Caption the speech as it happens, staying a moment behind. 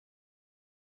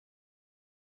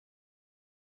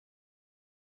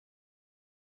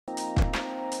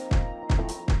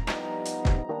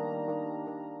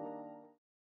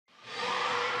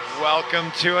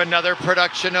Welcome to another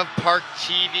production of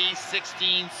ParkTV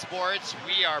 16 Sports.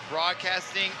 We are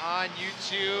broadcasting on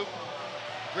YouTube,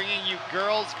 bringing you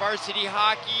girls varsity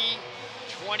hockey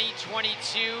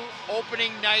 2022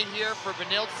 opening night here for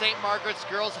Benilde-St. Margaret's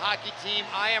girls hockey team.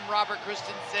 I am Robert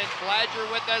Christensen. Glad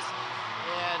you're with us.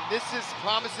 And this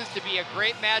promises to be a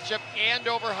great matchup.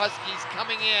 Andover Huskies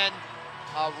coming in,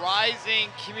 a rising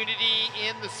community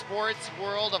in the sports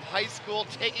world of high school,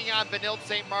 taking on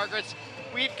Benilde-St. Margaret's.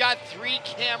 We've got 3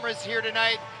 cameras here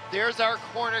tonight. There's our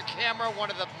corner camera,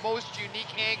 one of the most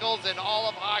unique angles in all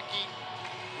of hockey,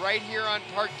 right here on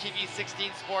ParkTV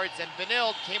 16 Sports. And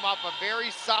Benilde came off a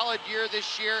very solid year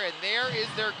this year, and there is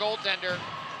their goaltender,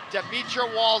 Demetra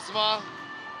Walsma,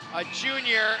 a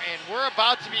junior, and we're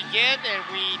about to begin, and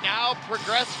we now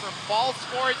progress from fall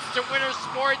sports to winter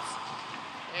sports.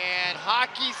 And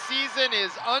hockey season is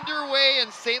underway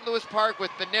in St. Louis Park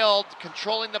with Benilde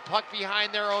controlling the puck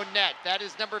behind their own net. That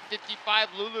is number 55,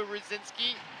 Lulu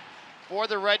Rosinski, for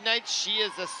the Red Knights. She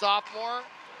is a sophomore.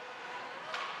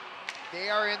 They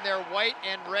are in their white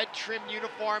and red trim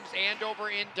uniforms, Andover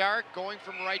in dark, going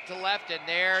from right to left, and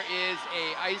there is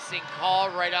a icing call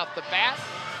right off the bat.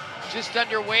 Just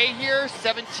underway here,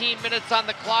 17 minutes on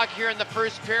the clock here in the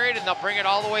first period, and they'll bring it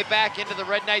all the way back into the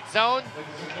Red Knight zone.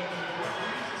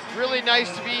 Really nice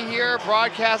to be here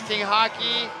broadcasting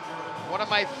hockey, one of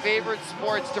my favorite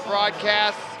sports to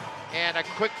broadcast. And a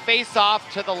quick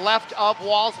face-off to the left of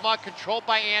Walsma, controlled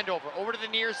by Andover. Over to the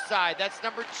near side, that's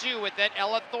number 2 with it,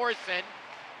 Ella Thorson,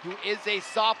 who is a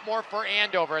sophomore for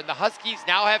Andover. And the Huskies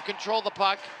now have control of the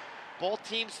puck. Both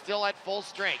teams still at full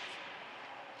strength.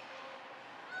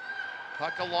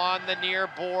 Puck along the near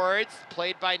boards,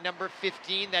 played by number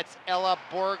 15. That's Ella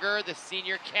Borger, the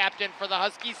senior captain for the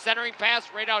Huskies. Centering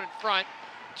pass right out in front.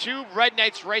 2 Red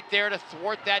Knights right there to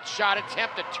thwart that shot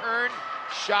attempt. A turn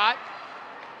shot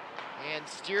and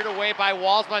steered away by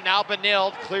Walsma. Now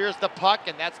Benilde clears the puck,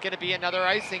 and that's going to be another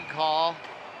icing call.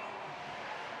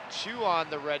 2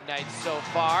 on the Red Knights so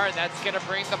far, and that's going to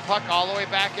bring the puck all the way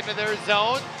back into their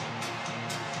zone.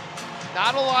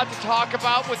 Not a lot to talk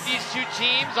about with these 2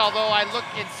 teams, although I look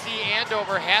and see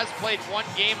Andover has played 1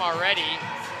 game already.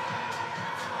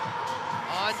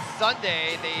 On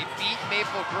Sunday, they beat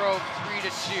Maple Grove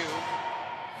 3-2.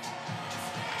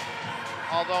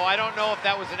 Although I don't know if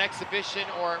that was an exhibition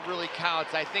or it really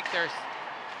counts. I think their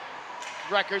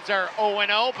records are 0-0,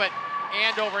 but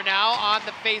Andover now on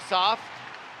the face-off.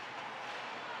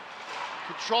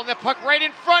 Controlling the puck right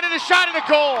in front of the shot and a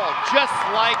goal, just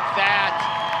like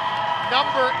that.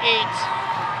 Number 8,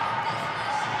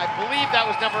 I believe that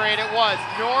was number 8, it was.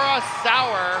 Nora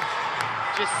Sauer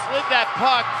just slid that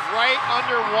puck right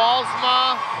under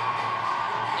Walsma,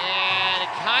 and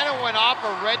it kind of went off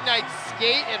a Red Knight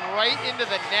skate and right into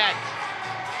the net.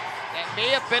 That may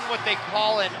have been what they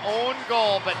call an own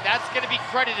goal, but that's going to be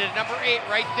credited to number 8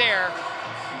 right there.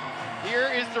 Here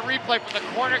is the replay from the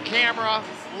corner camera.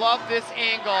 Love this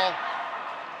angle.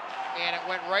 And it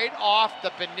went right off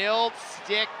the Benilde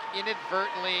stick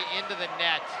inadvertently into the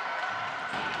net.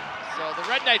 So the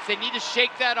Red Knights, they need to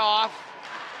shake that off.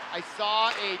 I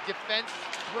saw a defense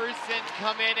person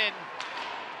come in and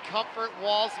comfort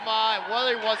Walsma. It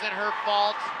really wasn't her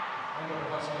fault.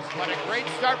 But a great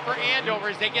start for Andover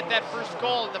as they get that first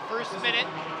goal in the first minute.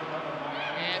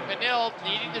 And Benilde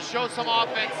needing to show some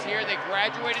offense here. They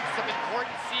graduated some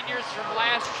important seniors from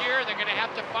last year. They're going to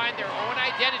have to find their own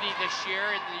identity this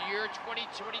year in the year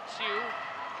 2022-23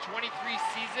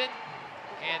 season.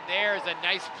 And there's a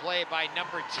nice play by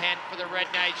number 10 for the Red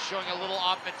Knights, showing a little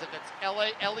offensive. That's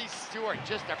Ellie Stewart,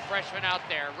 just a freshman out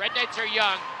there. Red Knights are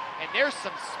young, and there's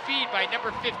some speed by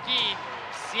number 15.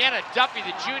 Sienna Duffy,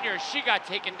 the junior, she got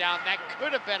taken down. That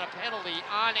could have been a penalty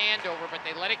on Andover, but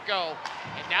they let it go.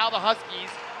 And now the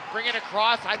Huskies bring it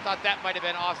across. I thought that might have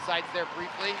been offsides there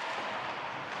briefly.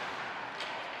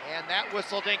 And that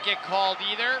whistle didn't get called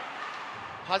either.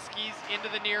 Huskies into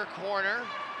the near corner.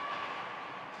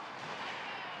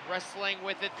 Wrestling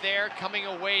with it there, coming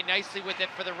away nicely with it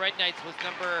for the Red Knights was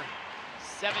number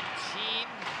 17.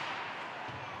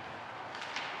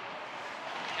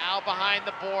 Now behind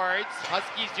the boards,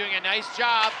 Huskies doing a nice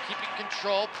job keeping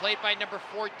control, played by number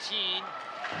 14,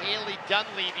 Haley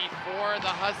Dunleavy for the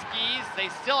Huskies. They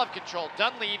still have control.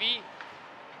 Dunleavy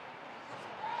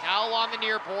now along the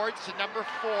near boards to number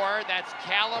 4, that's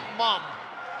Callum Mumm.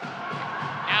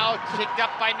 Now picked up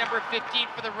by number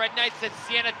 15 for the Red Knights, that's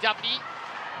Sienna Duffy.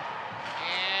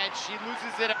 And she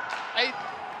loses it.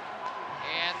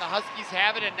 And the Huskies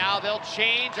have it, and now they'll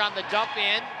change on the dump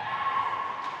in.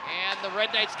 And the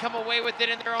Red Knights come away with it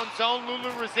in their own zone. Lulu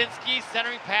Rosinski,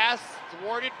 centering pass,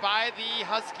 thwarted by the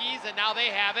Huskies, and now they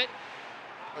have it.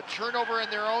 A turnover in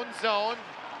their own zone.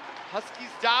 Huskies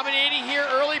dominating here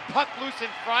early, puck loose in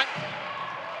front.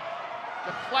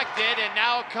 Deflected, and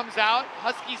now it comes out.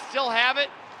 Huskies still have it.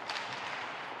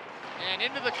 And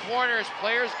into the corners,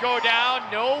 players go down.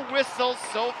 No whistles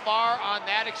so far on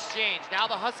that exchange. Now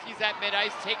the Huskies at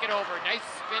mid-ice take it over. Nice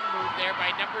spin move there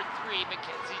by number 3,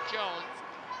 Mackenzie Jones.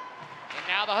 And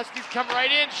now the Huskies come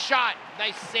right in, shot.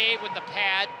 Nice save with the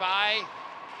pad by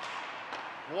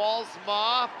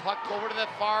Walsma. Puck over to the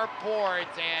far boards,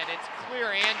 and it's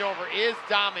clear Andover is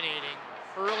dominating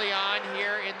early on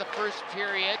here in the first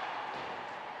period.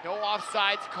 No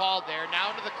offsides called there. Now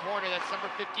into the corner, that's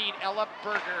number 15, Ella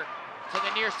Berger to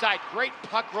the near side. Great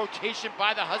puck rotation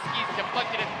by the Huskies,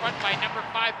 deflected in front by number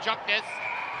 5, Junkness.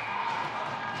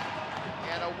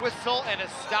 And a whistle and a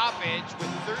stoppage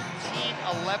with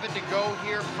 13:11 to go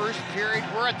here, first period.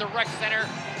 We're at the rec center.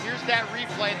 Here's that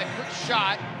replay, the quick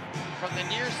shot from the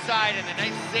near side, and a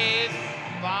nice save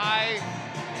by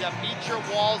Demetra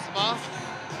Walsma.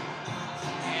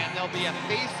 And there'll be a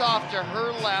face-off to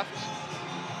her left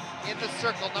in the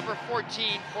circle, number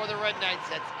 14 for the Red Knights.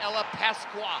 That's Ella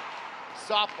Pasqua,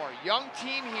 sophomore. Young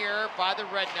team here by the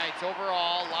Red Knights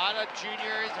overall. A lot of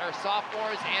juniors or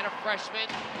sophomores and a freshman.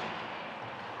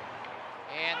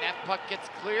 And that puck gets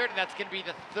cleared, and that's going to be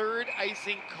the 3rd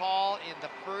icing call in the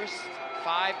first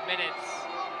 5 minutes.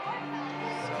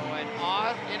 So an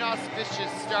inauspicious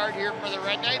start here for the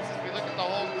Red Knights as we look at the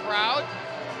whole crowd.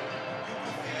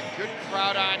 And a good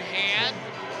crowd on hand.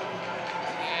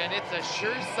 And it's a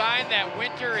sure sign that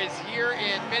winter is here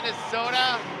in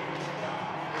Minnesota.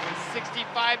 It was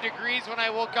 65 degrees when I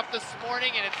woke up this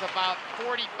morning, and it's about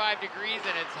 45 degrees,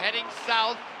 and it's heading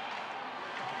south.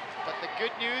 But the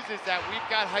good news is that we've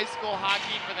got high school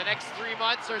hockey for the next 3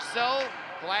 months or so.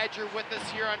 Glad you're with us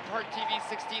here on ParkTV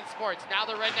 16 Sports. Now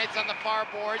the Red Knights on the far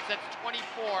boards. That's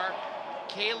 24,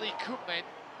 Kaylee Koopman,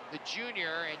 the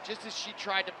junior. And just as she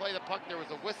tried to play the puck, there was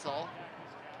a whistle.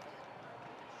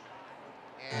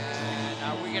 And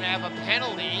are we going to have a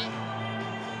penalty?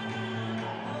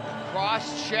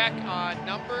 Cross check on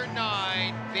number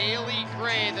 9, Bailey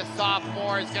Gray, the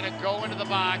sophomore, is going to go into the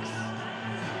box.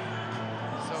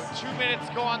 So 2 minutes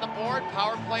go on the board.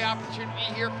 Power play opportunity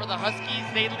here for the Huskies.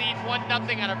 They lead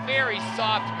 1-0 on a very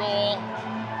soft goal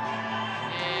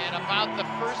in about the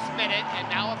first minute. And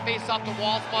now a face-off to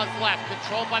Walsma's left.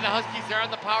 Controlled by the Huskies there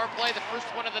on the power play. The first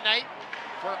one of the night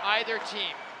for either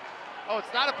team. Oh,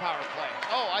 it's not a power play.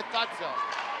 Oh, I thought so.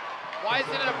 Why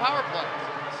isn't it a power play?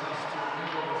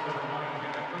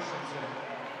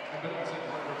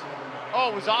 Oh,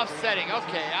 it was offsetting.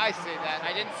 Okay, I see that.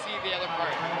 I didn't see the other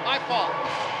part. My fault.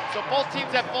 So both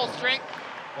teams at full strength.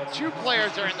 2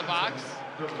 players are in the box.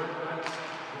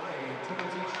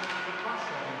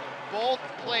 Both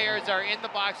players are in the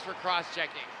box for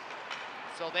cross-checking.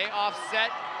 So they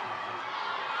offset.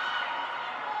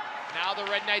 Now the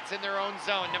Red Knights in their own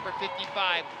zone. Number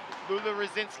 55, Lula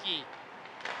Rosinski.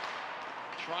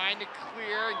 Trying to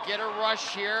clear and get a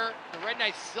rush here. The Red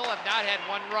Knights still have not had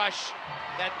one rush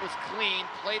that was clean.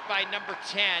 Played by number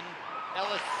 10,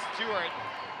 Ellis Stewart,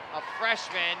 a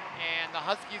freshman. And the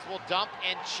Huskies will dump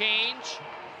and change.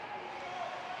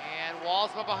 And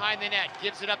Walsma behind the net.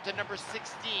 Gives it up to number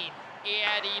 16,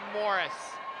 Addie Morris.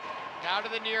 Now to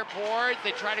the near boards.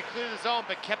 They try to clear the zone,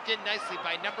 but kept in nicely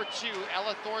by number 2,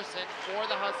 Ella Thorson for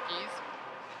the Huskies.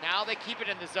 Now they keep it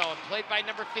in the zone. Played by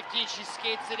number 15, she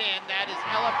skates it in. That is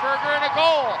Ella Berger, and a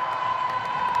goal.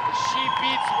 She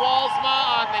beats Walsma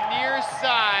on the near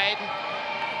side.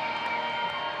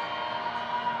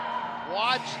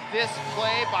 Watch this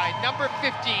play by number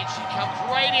 15. She comes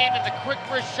right in, and the quick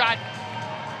wrist shot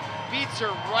beats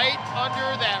her right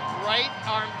under that right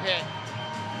armpit.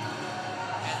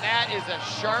 That is a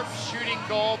sharp shooting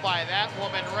goal by that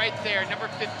woman right there, number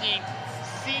 15,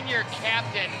 senior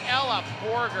captain Ella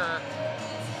Borger.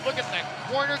 Look at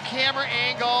the corner camera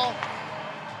angle.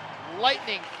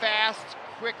 Lightning fast,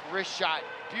 quick wrist shot.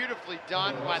 Beautifully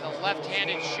done by the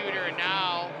left-handed shooter. And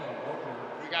now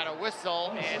we got a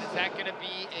whistle, and is that going to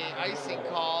be an icing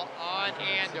call on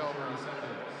Andover?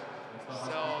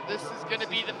 So this is going to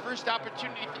be the first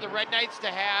opportunity for the Red Knights to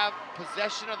have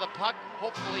possession of the puck,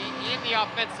 hopefully in the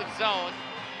offensive zone.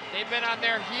 They've been on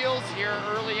their heels here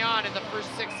early on in the first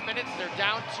 6 minutes. They're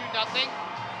down 2-0.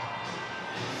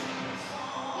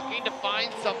 Looking to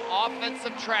find some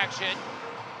offensive traction.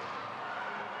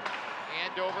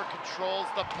 Andover controls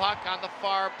the puck on the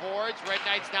far boards. Red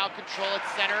Knights now control it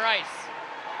center ice.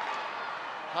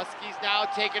 Huskies now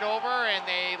take it over, and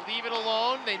they leave it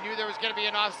alone. They knew there was going to be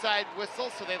an offside whistle,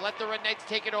 so they let the Red Knights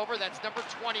take it over. That's number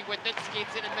 20 with it,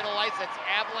 skates in middle ice. That's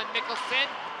Evelyn Mickelson.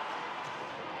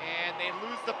 And they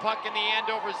lose the puck in the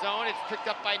Andover zone. It's picked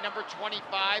up by number 25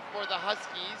 for the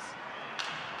Huskies.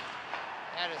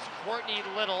 That is Courtney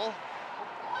Little.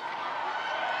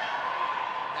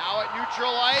 Now at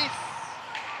neutral ice,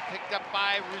 picked up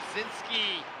by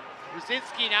Ruzinski.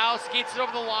 Ruzinski now skates it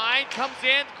over the line, comes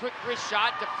in, quick wrist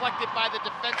shot, deflected by the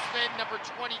defenseman, number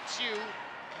 22,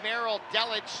 Merrill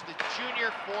Delich, the junior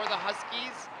for the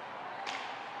Huskies.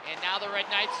 And now the Red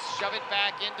Knights shove it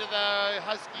back into the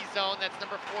Husky zone. That's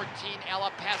number 14,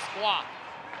 Ella Pasqua.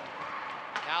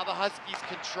 Now the Huskies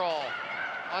control.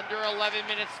 Under 11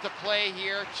 minutes to play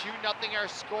here. 2-0 our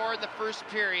score in the first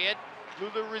period.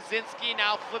 Lulu Ruzinski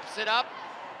now flips it up.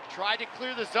 Tried to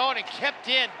clear the zone and kept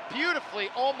in beautifully,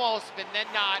 almost, but then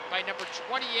not, by number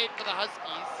 28 for the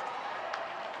Huskies.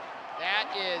 That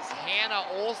is Hannah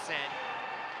Olsen.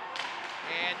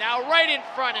 And now right in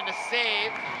front in a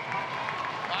save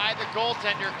by the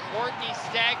goaltender, Courtney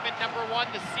Stagman, number 1,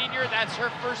 the senior. That's her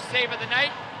first save of the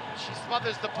night. She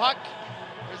smothers the puck.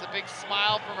 There's a big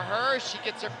smile from her. She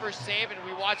gets her first save, and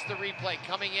we watch the replay.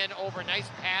 Coming in over, nice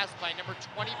pass by number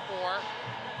 24.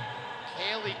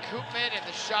 Kaylee Koopman, and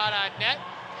the shot on net.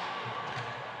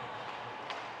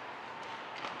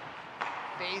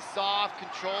 Face off,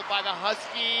 controlled by the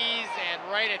Huskies, and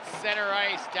right at center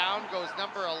ice, down goes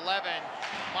number 11,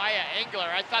 Maya Engler.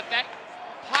 I thought that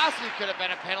possibly could have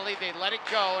been a penalty. They let it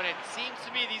go, and it seems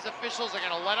to me these officials are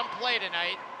going to let them play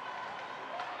tonight,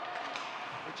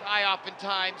 which I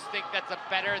oftentimes think that's a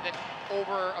better than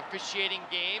over officiating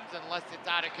games, unless it's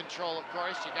out of control, of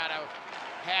course. You got to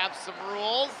have some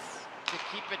rules to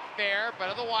keep it fair, but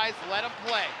otherwise let them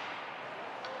play.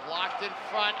 Blocked in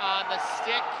front on the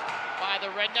stick by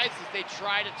the Red Knights as they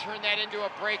try to turn that into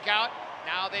a breakout.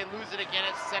 Now they lose it again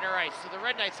at center ice. So the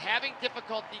Red Knights having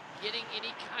difficulty getting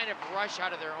any kind of rush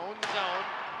out of their own zone.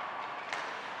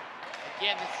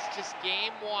 Again, this is just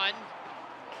game 1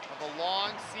 of a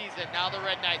long season. Now the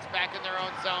Red Knights back in their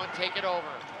own zone, take it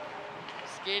over.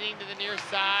 Skating to the near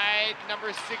side,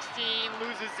 number 16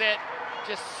 loses it.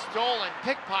 Just stolen,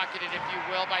 pickpocketed, if you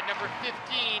will, by number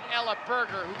 15, Ella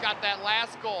Berger, who got that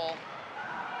last goal.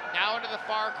 Now into the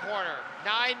far corner.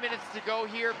 9 minutes to go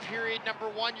here, period number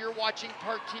 1. You're watching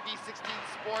ParkTV 16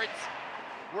 Sports.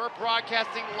 We're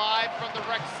broadcasting live from the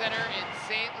Rec Center in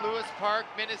St. Louis Park,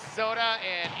 Minnesota,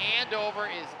 and Andover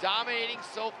is dominating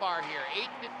so far here.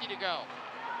 8:50 to go.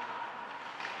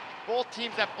 Both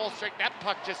teams at full strength. That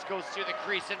puck just goes through the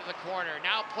crease into the corner.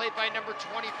 Now played by number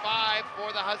 25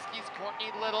 for the Huskies,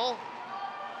 Courtney Little.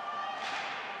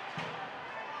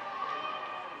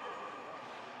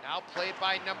 Now played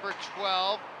by number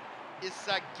 12,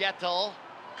 Issa Gettel.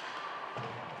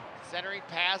 Centering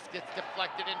pass gets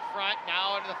deflected in front.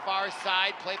 Now into the far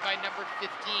side, played by number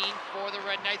 15 for the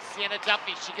Red Knights, Sienna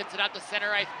Duffy. She gets it out to center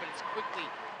ice, but it's quickly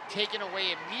taken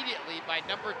away immediately by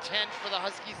number 10 for the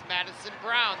Huskies, Madison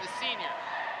Brown, the senior.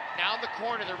 Now in the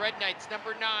corner, the Red Knights,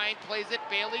 number 9, plays it,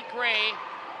 Bailey Gray.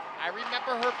 I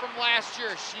remember her from last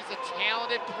year. She's a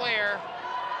talented player,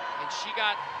 and she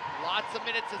got lots of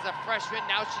minutes as a freshman.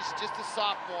 Now she's just a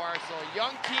sophomore. So a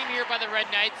young team here by the Red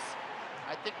Knights.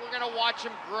 I think we're going to watch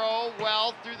them grow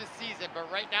well through the season, but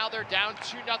right now they're down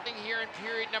 2-0 here in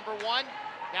period number 1.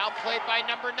 Now played by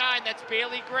number 9, that's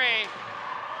Bailey Gray.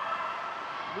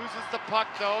 Loses the puck,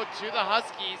 though, to the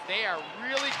Huskies. They are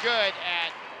really good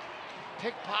at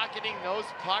pickpocketing those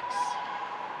pucks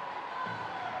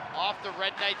off the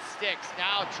Red Knight sticks.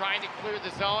 Now trying to clear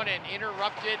the zone and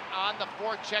interrupted on the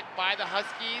forecheck by the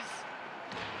Huskies.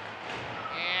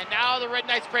 And now the Red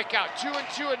Knights break out.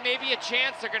 2-2 and maybe a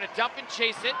chance. They're going to dump and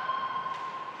chase it.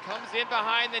 Comes in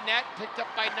behind the net, picked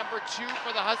up by number 2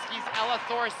 for the Huskies, Ella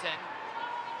Thorson.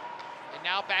 And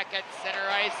now back at center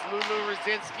ice, Lulu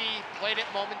Ruzinski played it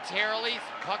momentarily.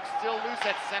 Puck still loose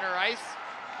at center ice.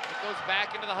 It goes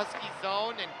back into the Husky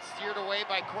zone and steered away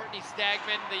by Courtney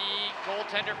Stagman, the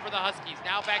goaltender for the Huskies.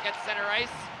 Now back at center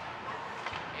ice.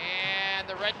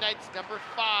 And the Red Knights, number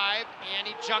 5,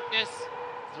 Annie Junkness,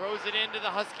 throws it into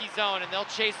the Husky zone, and they'll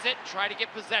chase it, try to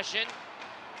get possession.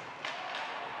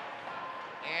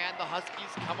 And the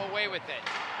Huskies come away with it.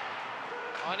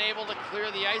 Unable to clear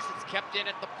the ice, it's kept in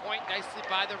at the point nicely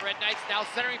by the Red Knights. Now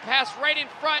centering pass right in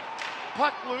front,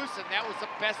 puck loose, and that was the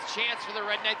best chance for the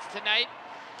Red Knights tonight.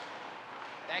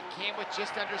 That came with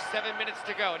just under 7 minutes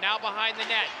to go. Now behind the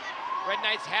net, Red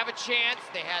Knights have a chance.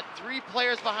 They had 3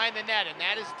 players behind the net, and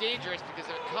that is dangerous because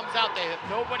if it comes out, they have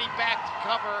nobody back to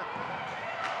cover.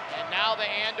 And now the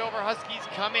Andover Huskies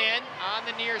come in on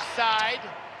the near side.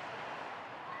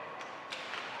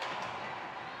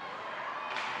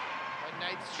 Red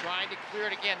Knights Hawkins trying to clear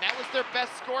it again. That was their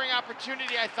best scoring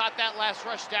opportunity, I thought, that last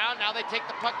rush down. Now they take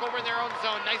the puck over in their own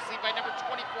zone. Nicely by number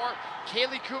 24,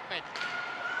 Kaylee Koopman.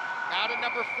 Now to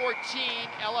number 14,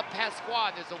 Ella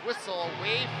Pasquale. There's a whistle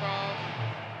away from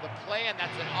the play, and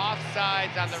that's an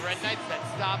offsides on the Red Knights. That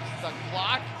stops the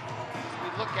clock. So we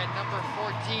look at number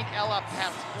 14, Ella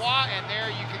Pasquale, and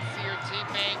there you can see her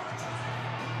teammate,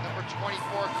 number 24,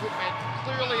 Koopman,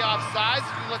 clearly offsides.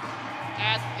 If you look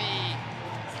at the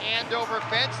Andover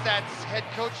bench, that's head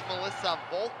coach Melissa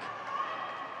Volk.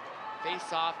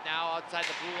 Face off now outside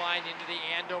the blue line into the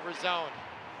Andover zone.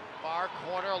 Far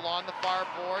corner along the far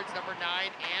boards, number 9,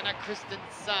 Anna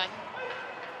Christensen.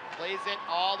 Plays it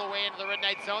all the way into the Red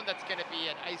Knight zone. That's gonna be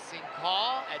an icing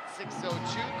call at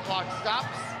 6:02, clock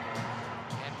stops.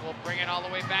 And we'll bring it all the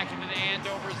way back into the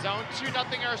Andover zone.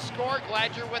 2-0 our score.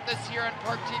 Glad you're with us here on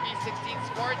ParkTV 16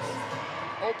 Sports.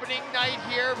 Opening night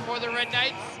here for the Red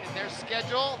Knights in their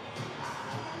schedule.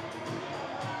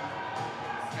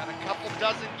 Got a couple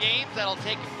dozen games that'll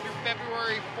take them through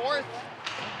February 4th.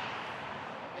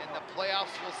 And the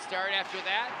playoffs will start after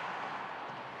that.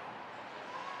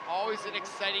 Always an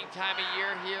exciting time of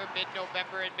year here,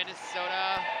 mid-November in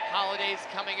Minnesota. Holidays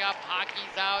coming up,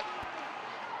 hockey's out.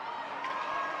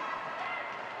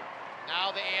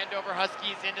 Now the Andover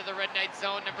Huskies into the Red Knight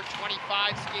zone. Number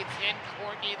 25 skates in,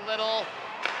 Courtney Little.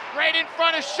 Right in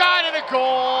front, a shot and a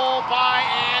goal by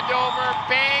Andover.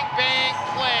 Bang, bang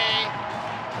play.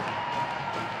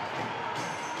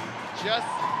 Just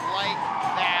like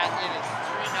that, it is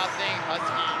 3-0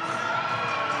 Huskies.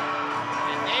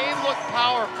 And they look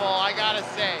powerful, I gotta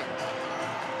say.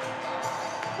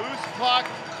 Loose puck,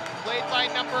 played by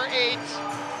number 8.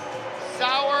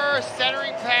 Sauer,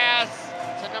 centering pass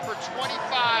to number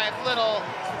 25, Little.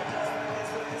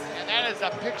 And that is a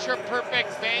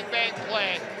picture-perfect bang-bang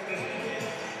play.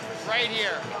 Right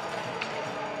here.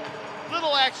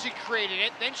 Little actually created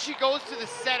it. Then she goes to the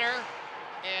center,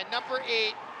 and number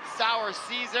 8, Sauer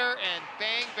sees her, and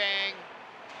bang, bang.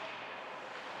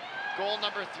 Goal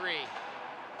number 3.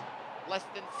 Less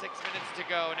than 6 minutes to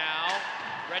go now.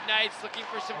 Red Knights looking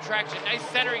for some traction. Nice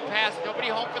centering pass. Nobody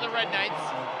home for the Red Knights.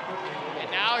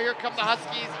 And now here come the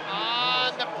Huskies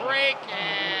on the break,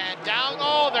 and down.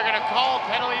 Oh, they're going to call a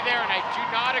penalty there, and I do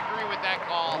not agree with that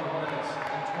call.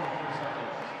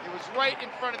 It was right in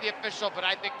front of the official, but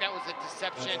I think that was a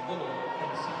deception.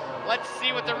 Let's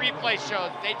see what the replay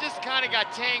shows. They just kind of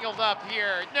got tangled up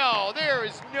here. No, there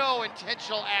is no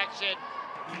intentional action.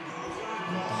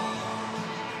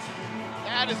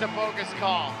 That is a bogus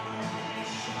call.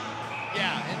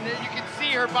 Yeah, and then you can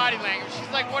see her body language. She's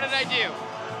like, what did I do?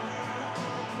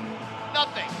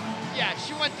 Nothing. Yeah,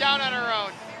 she went down on her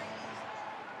own.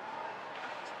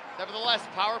 Nevertheless,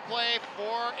 power play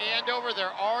for Andover.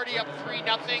 They're already up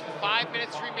 3-0. 5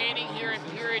 minutes remaining here in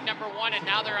period number 1, and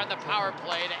now they're on the power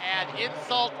play to add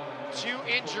insult to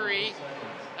injury.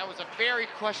 That was a very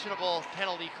questionable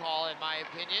penalty call, in my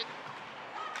opinion.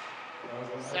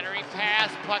 Centering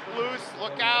pass, puck loose.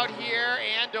 Look out here,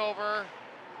 Andover.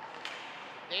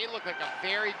 They look like a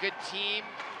very good team.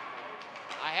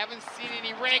 I haven't seen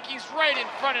any rankings. Right in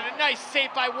front, and a nice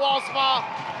save by Walsma.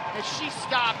 And she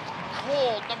stopped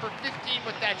cold, number 15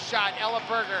 with that shot, Ella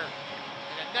Berger.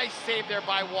 And a nice save there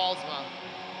by Walsma.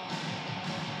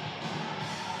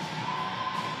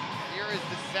 Here is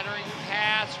the centering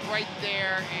pass right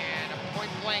there, and a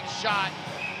point-blank shot.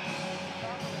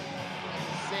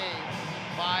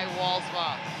 Save by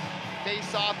Walsma.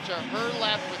 Face off to her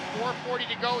left with 4:40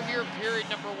 to go here, period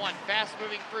number 1.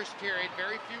 Fast-moving first period,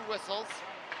 very few whistles.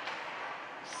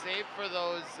 Save for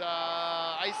those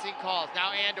icing calls.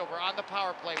 Now Andover on the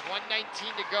power play.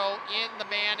 1:19 to go in the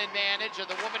man advantage or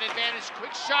the woman advantage.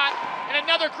 Quick shot, and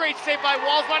another great save by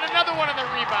Walsma. Another one on the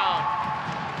rebound.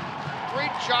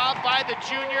 Great job by the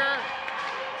junior.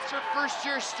 It's her first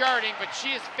year starting, but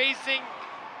she is facing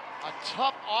a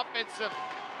tough offensive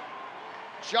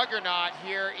juggernaut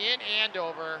here in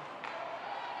Andover.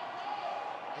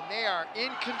 And they are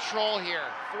in control here.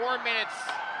 4 minutes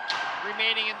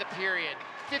remaining in the period.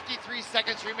 53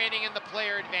 seconds remaining in the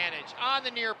player advantage. On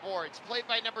the near boards, played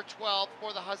by number 12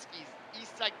 for the Huskies,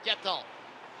 Isa Gettel.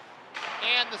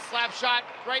 And the slap shot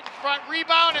right in front,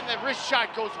 rebound, and the wrist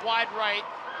shot goes wide right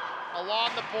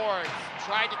along the boards.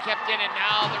 Tried to kept in, and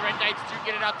now the Red Knights do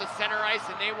get it out the center ice,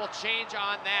 and they will change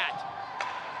on that.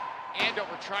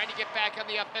 Andover trying to get back on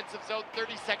the offensive zone.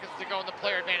 30 seconds to go in the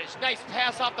player advantage. Nice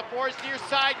pass off the boards, near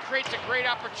side, creates a great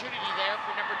opportunity there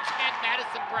for number 10,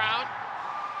 Madison Brown.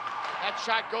 That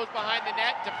shot goes behind the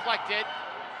net, deflected.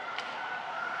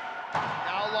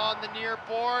 Now along the near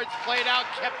boards, played out,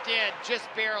 kept in, just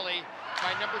barely,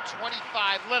 by number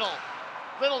 25, Little.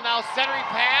 Little now centering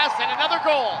pass and another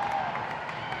goal.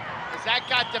 As that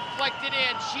got deflected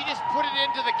in, she just put it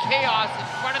into the chaos in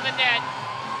front of the net,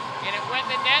 and it went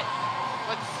in the net.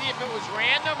 Let's see if it was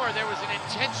random or there was an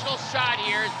intentional shot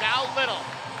here. Now Little.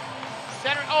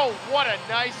 Center, oh, what a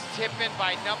nice tip in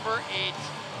by number 8.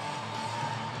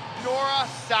 Nora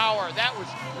Sauer, that was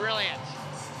brilliant.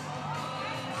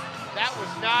 That was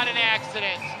not an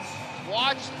accident.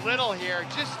 Watch Little here,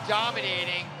 just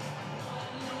dominating.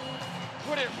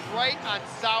 Put it right on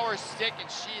Sauer's stick, and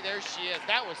there she is.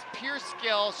 That was pure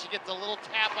skill. She gets a little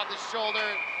tap on the shoulder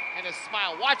and a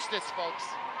smile. Watch this, folks,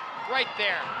 right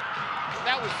there.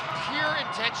 That was pure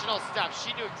intentional stuff.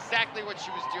 She knew exactly what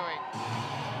she was doing.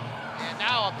 And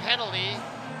now a penalty.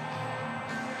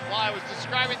 While I was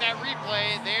describing that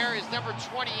replay, there is number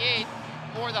 28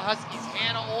 for the Huskies,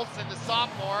 Hannah Olsen, the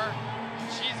sophomore.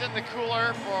 She's in the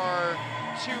cooler for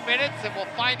 2 minutes, and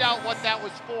we'll find out what that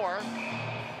was for.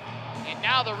 And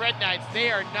now the Red Knights,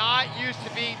 they are not used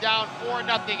to being down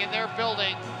 4-0 in their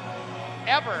building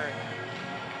ever,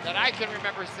 that I can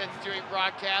remember since doing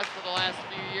broadcasts for the last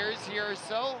few years here or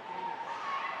so.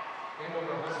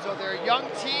 So they're a young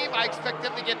team. I expect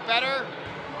them to get better.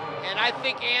 And I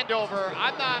think Andover,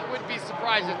 wouldn't be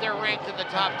surprised if they're ranked in the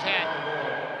top 10.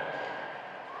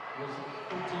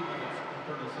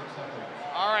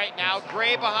 All right, now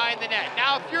Gray behind the net.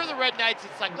 Now, if you're the Red Knights,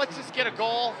 it's like, let's just get a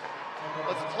goal.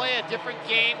 Let's play a different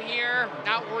game here.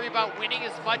 Not worry about winning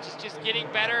as much as just getting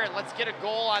better. And let's get a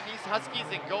goal on these Huskies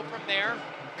and go from there.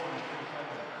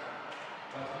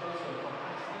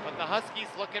 But the Huskies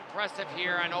look impressive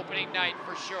here on opening night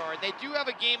for sure. They do have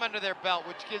a game under their belt,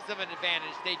 which gives them an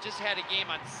advantage. They just had a game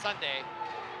on Sunday.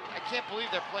 I can't believe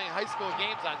they're playing high school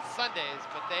games on Sundays,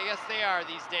 but yes, they are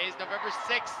these days. November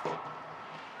 6th,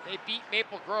 they beat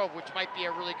Maple Grove, which might be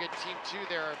a really good team too.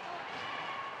 They're a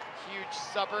huge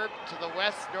suburb to the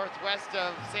northwest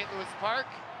of St. Louis Park.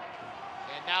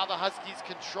 And now the Huskies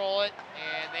control it,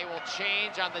 and they will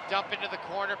change on the dump into the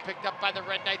corner, picked up by the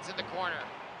Red Knights in the corner.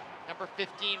 Number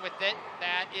 15 with it,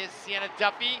 that is Sienna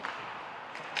Duffy.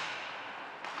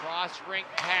 Cross rink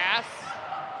pass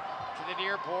to the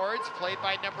near boards, played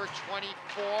by number 24,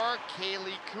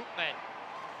 Kaylee Koopman.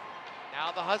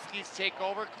 Now the Huskies take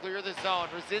over, clear the zone.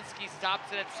 Rosinski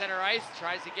stops it at center ice,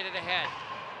 tries to get it ahead.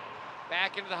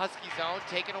 Back into the Husky zone,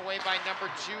 taken away by number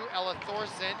 2, Ella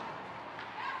Thorson.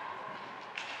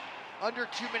 Under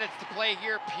 2 minutes to play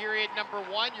here, period number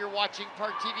 1. You're watching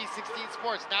ParkTV 16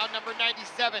 Sports. Now number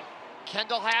 97,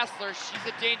 Kendall Hassler. She's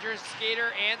a dangerous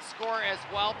skater and scorer as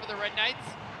well for the Red Knights.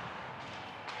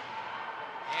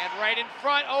 And right in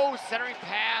front, oh, centering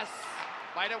pass.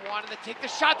 Might have wanted to take the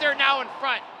shot there, now in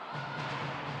front.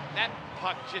 That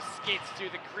puck just skates through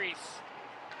the crease.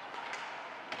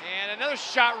 And another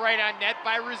shot right on net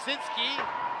by Rosinski.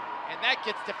 And that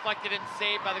gets deflected and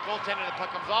saved by the goaltender. The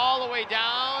puck comes all the way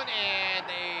down, and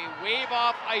they wave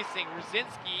off icing.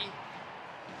 Rosinski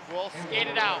will skate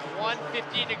it out.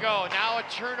 1:15 to go. Now a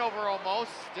turnover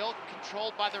almost. Still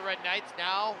controlled by the Red Knights.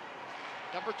 Now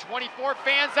number 24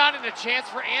 fans on, and a chance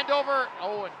for Andover.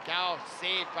 Oh, and now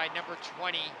saved by number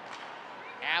 20,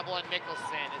 Avalon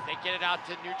Nicholson, as they get it out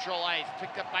to neutral ice.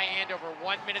 Picked up by Andover.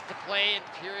 1 minute to play in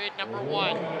period number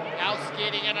 1. Now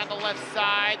skating in on the left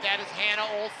side. That is Hannah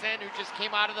Olsen, who just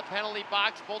came out of the penalty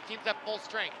box. Both teams at full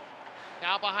strength.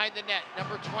 Now behind the net,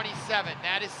 number 27.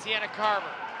 That is Sienna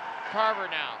Carver. Carver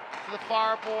now to the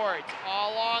far boards.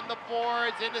 All on the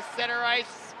boards, into center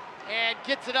ice, and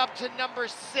gets it up to number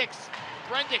 6,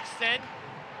 Brendixson.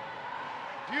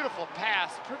 Beautiful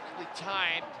pass, perfectly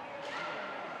timed.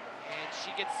 And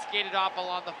she gets skated off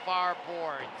along the far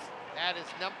boards. That is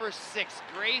number 6,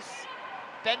 Grace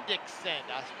Bendixson,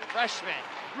 a freshman.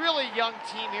 Really young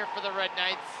team here for the Red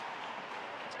Knights.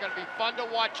 It's going to be fun to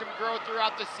watch them grow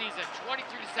throughout the season. 23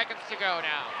 seconds to go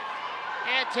now.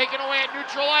 And taken away at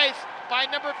neutral ice by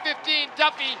number 15,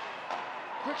 Duffy.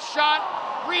 Quick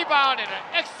shot, rebound, and an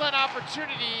excellent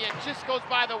opportunity, and just goes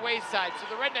by the wayside.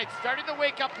 So the Red Knights starting to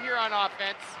wake up here on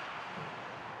offense.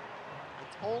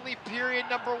 Only period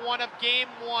number 1 of game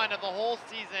 1 of the whole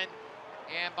season.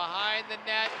 And behind the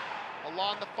net,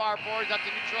 along the far boards up to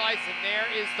neutral ice, and there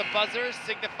is the buzzer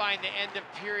signifying the end of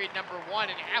period number 1.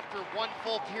 And after 1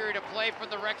 full period of play from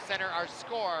the rec center, our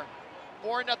score,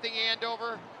 4-0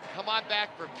 Andover. Come on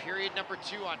back for period number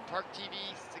 2 on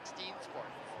ParkTV 16 Sports.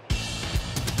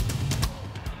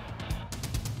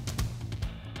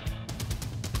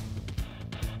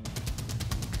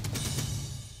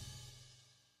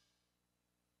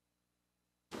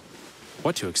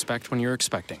 What to expect when you're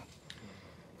expecting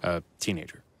a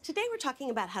teenager. Today we're talking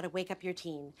about how to wake up your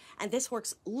teen, and this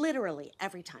works literally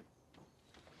every time.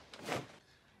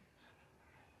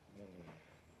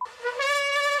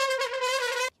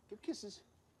 Good kisses.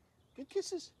 Good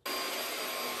kisses.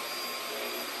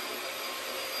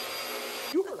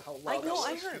 You heard how loud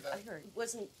I heard. It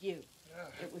wasn't you.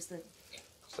 Yeah. It was the...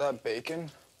 Is that bacon?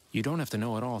 You don't have to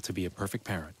know it all to be a perfect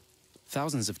parent.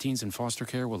 Thousands of teens in foster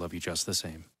care will love you just the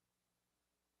same.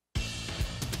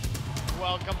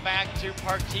 Welcome back to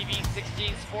ParkTV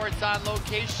 16 Sports on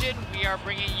Location. We are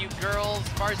bringing you girls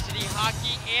varsity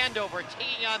hockey. Andover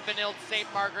taking on Benilde-St.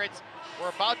 Margaret's. We're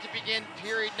about to begin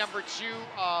period number 2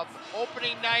 of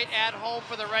opening night at home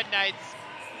for the Red Knights.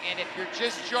 And if you're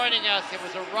just joining us, it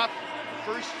was a rough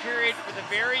first period for the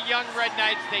very young Red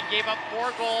Knights. They gave up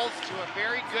 4 goals to a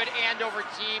very good Andover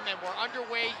team, and we're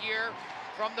underway here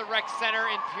from the rec center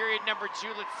in period number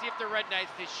 2. Let's see if the Red Knights,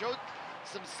 they showed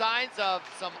some signs of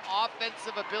some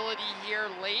offensive ability here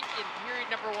late in period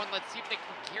number 1. Let's see if they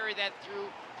can carry that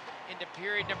through into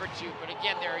period number 2. But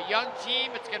again, they're a young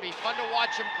team. It's going to be fun to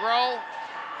watch them grow.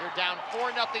 They're down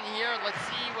 4-0 here. Let's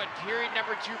see what period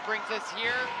number 2 brings us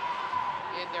here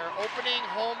in their opening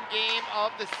home game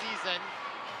of the season.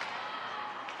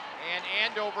 And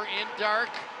Andover in dark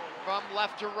from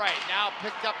left to right. Now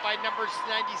picked up by number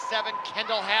 97,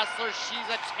 Kendall Hassler. She's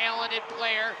a talented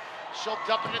player. She'll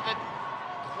dump it in the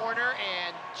corner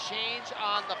and change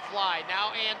on the fly.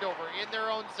 Now Andover in their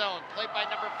own zone, played by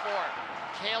number 4,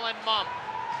 Kaylin Mumm.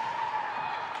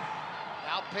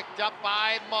 Now picked up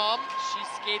by Mumm. She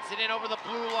skates it in over the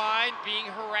blue line, being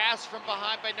harassed from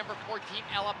behind by number 14,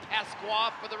 Ella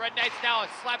Pasqua for the Red Knights. Now a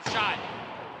slap shot.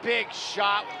 Big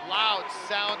shot, loud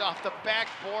sound off the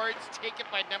backboards, taken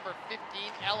by number 15,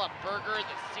 Ella Berger,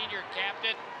 the senior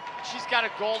captain. She's got a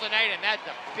goal tonight, and that's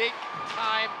a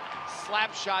big-time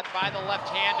slap shot by the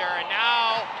left-hander. And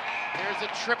now there's a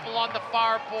triple on the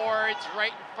far boards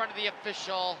right in front of the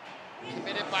official,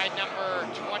 committed by number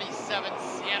 27,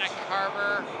 Sienna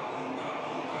Carver.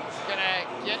 He's gonna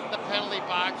get in the penalty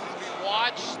box as we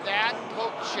watch that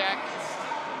poke check.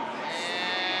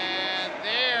 And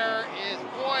there is,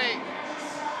 boy,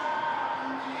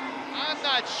 I'm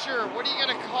not sure. What are you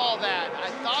gonna call that? I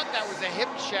thought that was a hip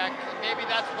check. Maybe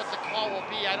that's what the call will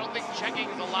be. I don't think checking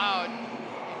is allowed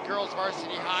in girls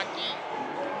varsity hockey.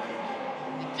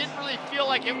 It didn't really feel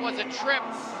like it was a trip,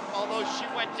 although she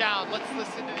went down. Let's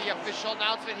listen to the official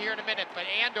announcement here in a minute. But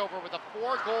Andover with a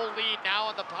 4-goal lead now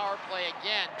on the power play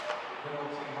again,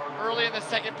 early in the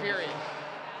second period.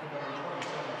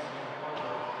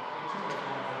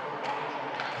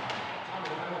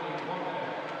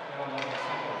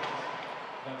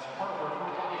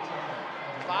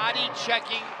 Body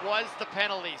checking was the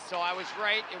penalty, so I was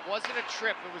right. It wasn't a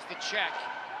trip, it was the check.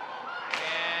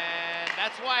 And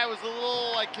that's why I was a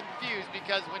little confused,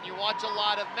 because when you watch a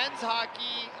lot of men's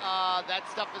hockey, that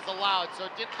stuff is allowed, so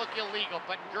it didn't look illegal.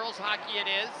 But in girls hockey it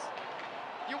is.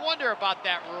 You wonder about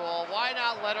that rule. Why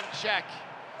not let them check?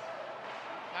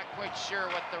 Not quite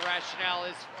sure what the rationale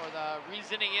is or the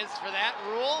reasoning is for that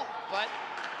rule, but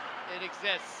it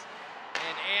exists.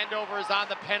 And Andover is on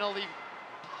the penalty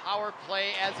power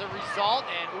play as a result,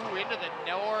 and into the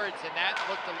Nords, and that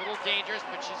looked a little dangerous,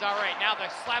 but she's all right. Now the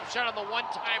slap shot on the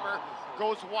one-timer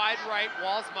goes wide right.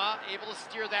 Walsma able to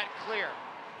steer that clear.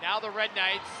 Now the Red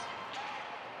Knights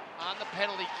on the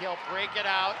penalty kill, break it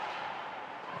out.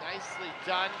 Nicely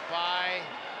done by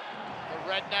the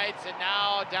Red Knights, and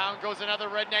now down goes another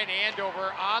Red Knight.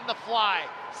 Andover on the fly,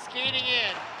 skating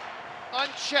in,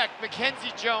 unchecked.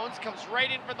 Mackenzie Jones comes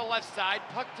right in from the left side,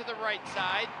 puck to the right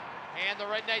side. And the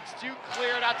Red Knights do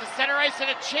clear it out to center ice, and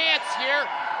a chance here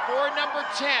for number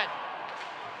 10.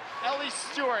 Ellie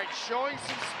Stewart showing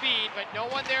some speed, but no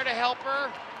one there to help her.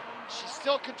 She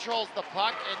still controls the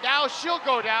puck, and now she'll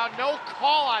go down. No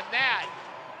call on that.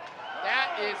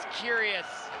 That is curious.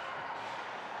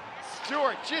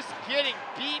 Stewart just getting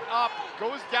beat up,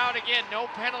 goes down again. No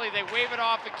penalty, they wave it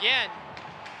off again.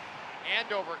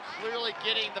 Andover clearly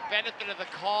getting the benefit of the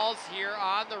calls here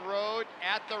on the road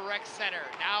at the rec center.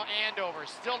 Now Andover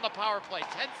still in the power play.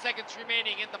 10 seconds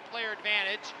remaining in the player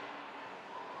advantage.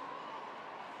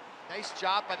 Nice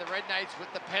job by the Red Knights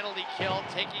with the penalty kill,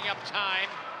 taking up time,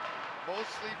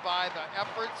 mostly by the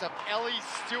efforts of Ellie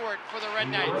Stewart for the Red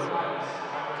Knights.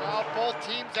 Now both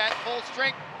teams at full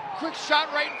strength. Quick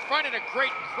shot right in front, and a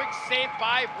great quick save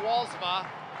by Walsma,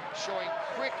 showing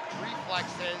quick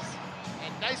reflexes.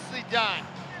 And nicely done.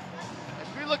 As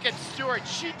we look at Stewart,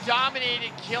 she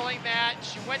dominated killing that.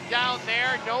 She went down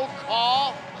there, no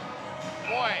call.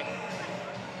 Boy,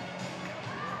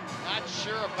 not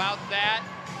sure about that.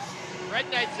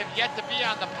 Red Knights have yet to be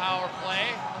on the power play.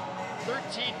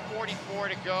 13:44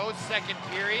 to go, second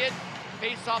period.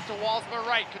 Face off to Walsma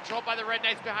right, controlled by the Red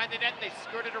Knights behind the net. They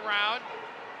skirt it around.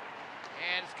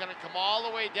 And it's gonna come all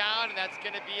the way down, and that's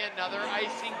gonna be another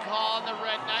icing call on the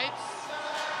Red Knights.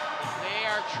 They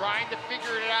are trying to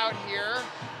figure it out here.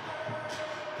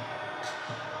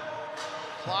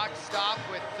 Clock stopped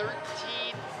with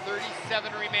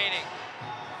 13:37 remaining.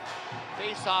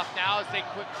 Face off now as they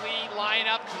quickly line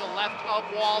up to the left of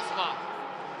Walsma.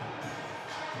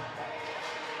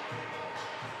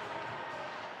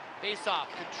 Face off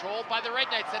controlled by the Red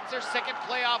Knights. That's their second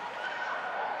playoff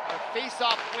or face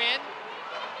off win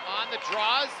on the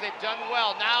draws. They've done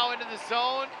well. Now into the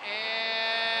zone,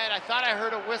 and I thought I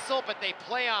heard a whistle, but they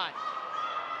play on.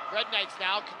 Red Knights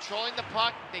now controlling the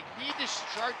puck. They need to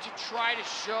start to try to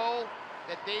show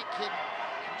that they can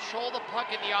control the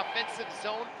puck in the offensive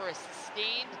zone for a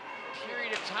sustained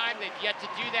period of time. They've yet to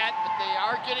do that, but they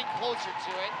are getting closer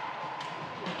to it.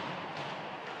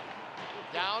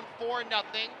 Down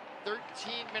 4-0.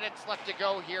 13 minutes left to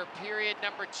go here, period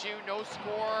number 2. No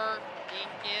score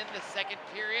in the second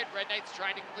period. Red Knights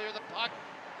trying to clear the puck.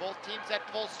 Both teams at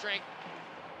full strength.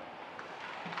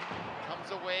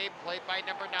 Comes away, played by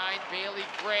number 9, Bailey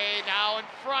Gray, now in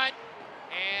front,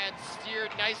 and steered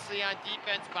nicely on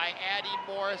defense by Addie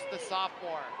Morris, the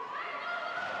sophomore.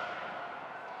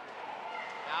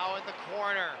 Now in the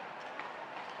corner,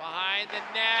 behind the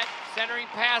net, centering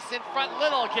pass in front.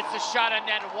 Little gets a shot on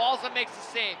net, and Walsma makes the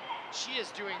save. She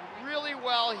is doing really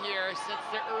well here since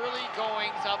the early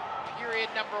goings of period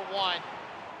number 1.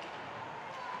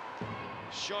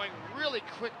 Showing really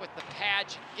quick with the pad.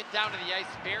 She can get down to the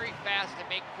ice very fast and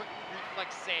make quick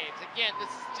reflex saves. Again, this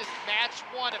is just match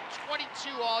 1 of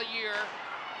 22 all year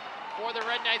for the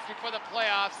Red Knights before the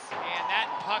playoffs. And that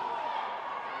puck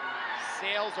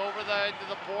sails over into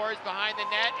the boards behind the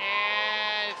net,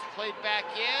 and it's played back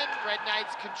in. Red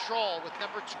Knights control with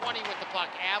number 20 with the puck,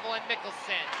 Evelyn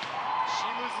Mickelson. She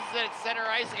loses it at center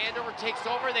ice. Andover takes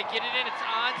over. They get it in. It's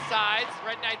onside.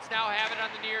 Red Knights now have it on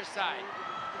the near side.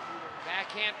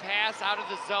 Backhand pass out of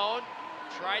the zone.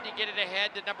 Tried to get it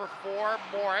ahead to number 4,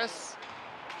 Morris.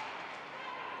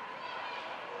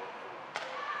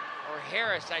 Or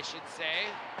Harris, I should say.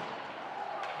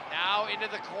 Now into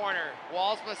the corner.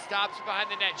 Walsma stops behind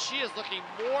the net. She is looking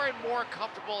more and more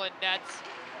comfortable in nets.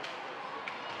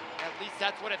 At least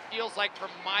that's what it feels like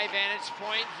from my vantage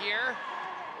point here.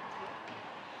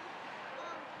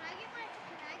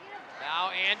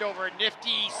 Now Andover,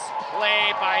 nifty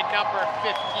play by number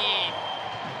 15.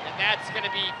 And that's going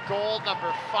to be goal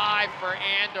number 5 for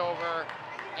Andover.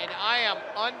 And I am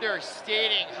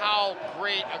understating how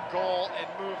great a goal and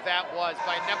move that was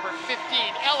by number 15,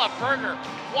 Ella Berger.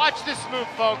 Watch this move,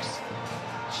 folks.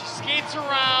 She skates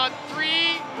around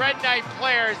 3 Red Knight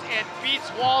players and beats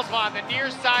Walsma on the near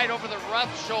side over the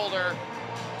rough shoulder.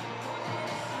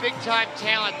 Big time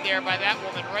talent there by that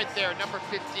woman right there, number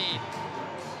 15.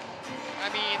 I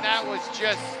mean, that was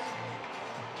just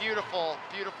beautiful,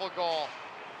 beautiful goal.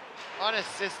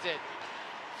 Unassisted.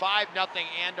 5-0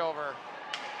 Andover.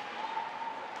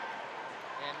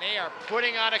 And they are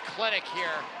putting on a clinic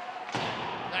here.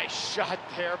 Nice shot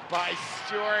there by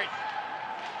Stewart.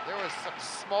 There was some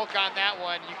smoke on that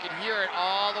one. You can hear it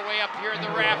all the way up here in the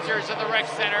rafters of the rec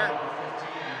center.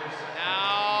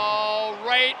 Now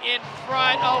right in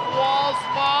front of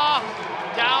Walsma.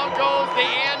 Down goes the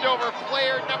Andover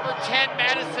player, number 10,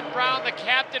 Madison Brown, the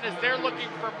captain, as they're looking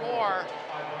for more.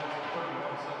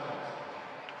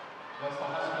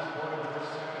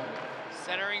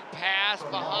 Centering pass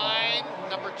behind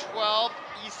number 12,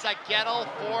 Isa Gettle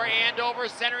for Andover.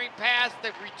 Centering pass,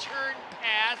 the return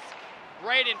pass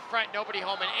right in front, nobody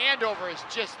home, and Andover is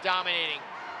just dominating.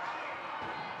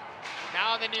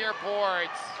 Now the near boards.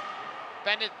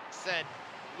 Bendixson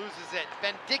loses it.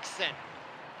 Bendixson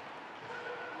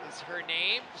is her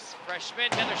name.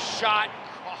 Freshman, another shot.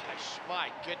 Gosh, my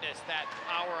goodness, that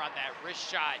power on that wrist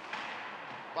shot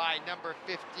by number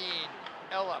 15,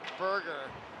 Ella Berger.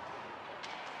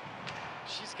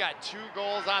 She's got 2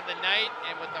 goals on the night,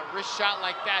 and with a wrist shot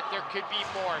like that, there could be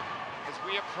more. As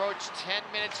we approach 10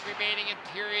 minutes remaining in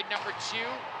period number 2.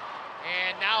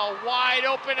 And now wide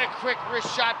open, a quick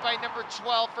wrist shot by number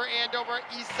 12 for Andover,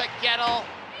 Isa Gettle.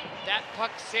 That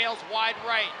puck sails wide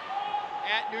right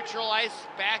at neutral ice,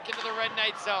 back into the Red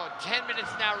Knight zone. 10 minutes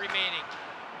now remaining.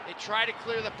 They try to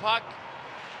clear the puck.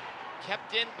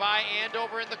 Kept in by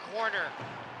Andover in the corner.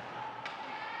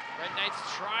 Red Knights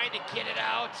trying to get it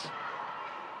out.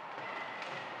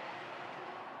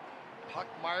 Puck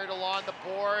mired along the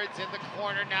boards in the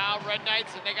corner now. Red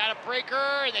Knights, and they got a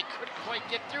breaker, and they couldn't quite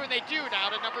get through, and they do now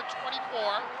to number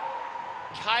 24.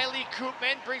 Kylie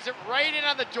Koopman brings it right in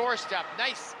on the doorstep.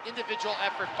 Nice individual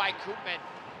effort by Koopman.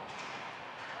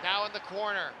 Now in the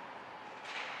corner.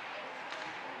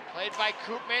 Played by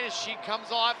Koopman as she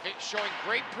comes off, showing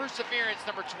great perseverance,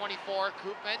 number 24,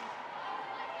 Koopman.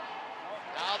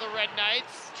 Now the Red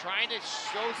Knights trying to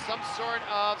show some sort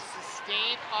of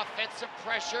sustained offensive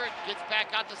pressure. It gets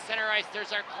back out to center ice.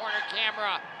 There's our corner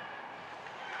camera.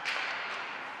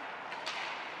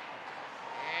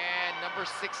 And number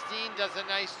 16 does a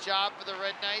nice job for the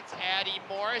Red Knights. Addie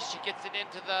Morris, she gets it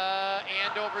into the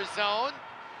Andover zone.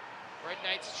 Red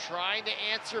Knights trying to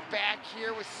answer back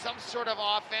here with some sort of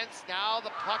offense. Now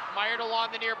the puck mired along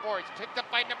the near boards. Picked up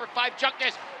by number 5,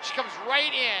 Junkness. She comes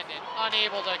right in and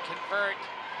unable to convert.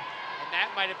 And that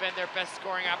might have been their best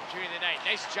scoring opportunity of the night.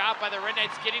 Nice job by the Red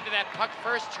Knights getting to that puck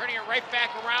first, turning it right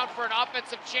back around for an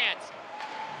offensive chance.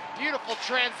 Beautiful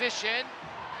transition.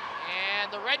 And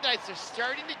the Red Knights are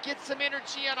starting to get some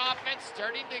energy on offense,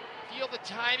 starting to feel the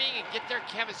timing and get their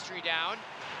chemistry down.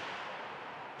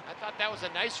 I thought that was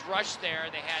a nice rush there.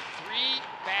 They had 3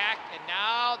 back, and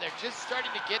now they're just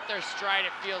starting to get their stride,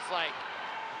 it feels like.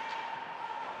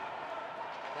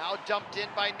 Now dumped in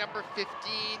by number 15,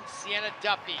 Sienna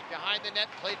Duffy. Behind the net,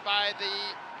 played by the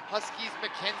Huskies,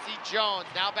 Mackenzie Jones.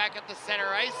 Now back at the center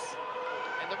ice.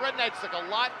 And the Red Knights look a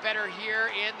lot better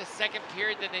here in the second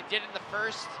period than they did in the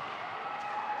first.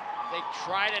 They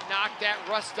try to knock that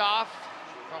rust off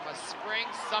from a spring,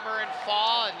 summer, and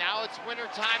fall, and now it's winter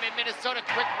time in Minnesota.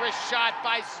 Quick wrist shot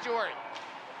by Stewart.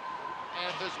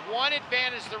 And if there's one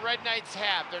advantage the Red Knights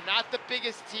have, they're not the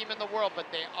biggest team in the world, but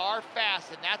they are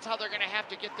fast, and that's how they're gonna have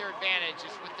to get their advantage,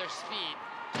 is with their speed.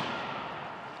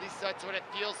 At least that's what it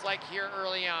feels like here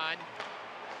early on.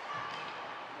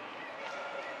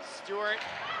 Stewart.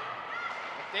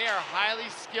 They are highly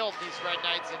skilled, these Red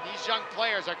Knights, and these young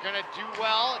players are going to do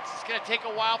well. It's just going to take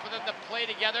a while for them to play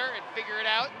together and figure it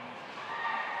out.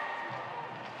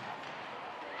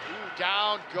 Ooh,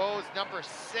 down goes number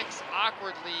 6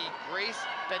 awkwardly, Grace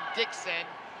Bendixson.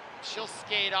 She'll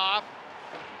skate off.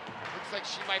 Looks like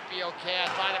she might be okay.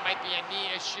 I thought it might be a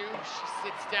knee issue. She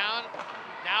sits down.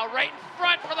 Now right in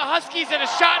front for the Huskies, and a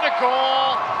shot and a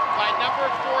goal by number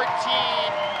 14,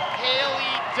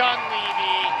 Haley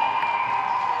Dunleavy.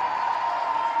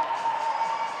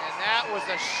 That was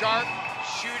a sharp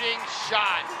shooting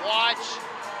shot. Watch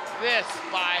this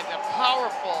by the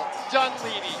powerful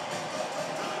Dunleavy.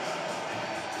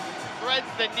 Threads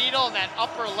the needle in that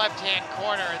upper left-hand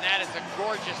corner, and that is a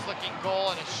gorgeous looking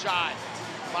goal and a shot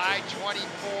by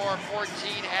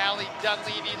 24-14, Hallie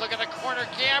Dunleavy. Look at the corner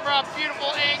camera,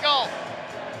 beautiful angle.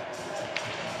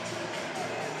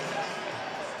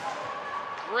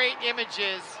 Great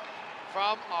images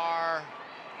from our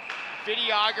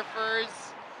videographers.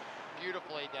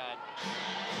 Beautifully done.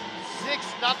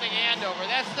 6-0 Andover.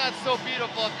 That's not so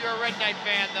beautiful if you're a Red Knight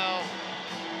fan, though.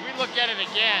 We look at it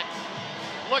again.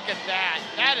 Look at that.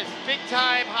 That is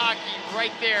big-time hockey right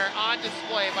there on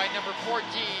display by number 14,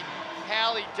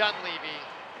 Hallie Dunleavy.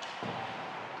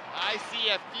 I see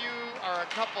a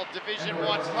couple Division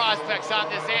I prospects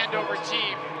on this Andover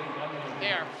team.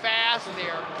 They are fast, they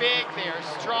are big, they are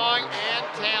strong and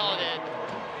talented.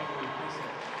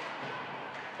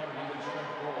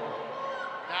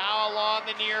 Now along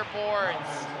the near boards.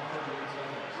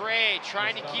 Gray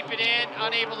trying to keep it in,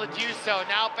 unable to do so.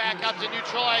 Now back out to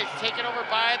neutral ice, taken over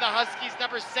by the Huskies,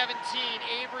 number 17,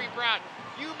 Avery Brown.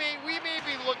 We may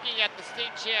be looking at the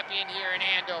state champion here in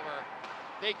Andover.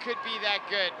 They could be that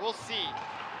good. We'll see.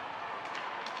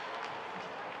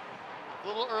 A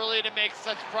little early to make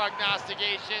such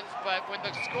prognostications, but when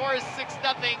the score is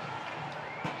 6-0,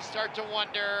 you start to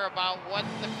wonder about what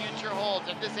the future holds.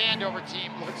 And this Andover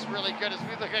team looks really good as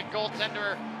we look at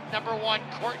goaltender number 1,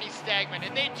 Courtney Stagman.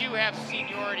 And they do have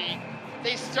seniority.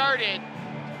 They started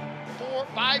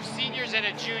 5 seniors and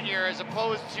a junior, as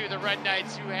opposed to the Red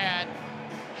Knights, who had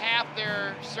half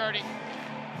their starting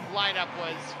lineup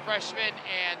was freshmen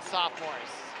and sophomores.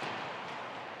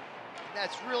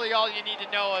 That's really all you need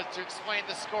to know as to explain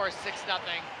the score, 6-0.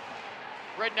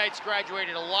 Red Knights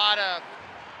graduated a lot of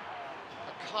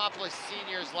accomplished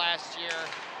seniors last year,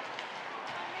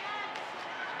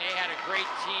 and they had a great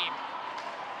team.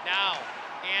 Now,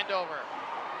 Andover,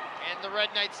 and the Red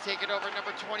Knights take it over.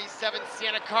 Number 27,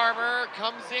 Sienna Carver,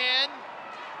 comes in,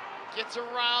 gets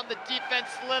around the defense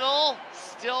little,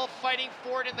 still fighting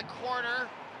for it in the corner.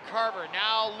 Carver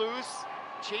now loose,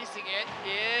 chasing it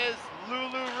is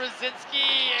Lulu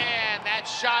Rosinski, and that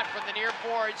shot from the near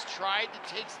boards tried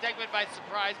to take Stegman by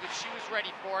surprise, but she was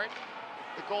ready for it.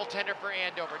 The goaltender for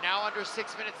Andover. Now under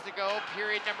 6 minutes to go,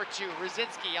 period number 2.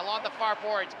 Rosinski along the far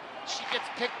boards. She gets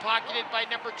pickpocketed by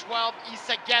number 12,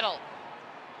 Issa Gettle.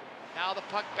 Now the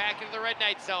puck back into the Red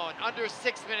Knight zone. Under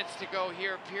 6 minutes to go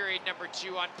here, period number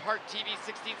 2 on ParkTV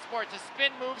 16 Sports. A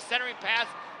spin move, centering pass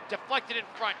deflected in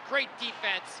front. Great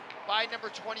defense by number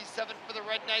 27 for the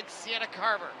Red Knights, Sienna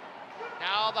Carver.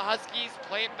 Now the Huskies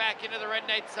play it back into the Red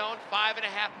Knight zone. 5.5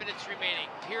 minutes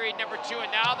remaining. Period number 2,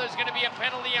 and now there's going to be a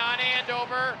penalty on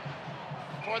Andover.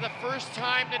 For the first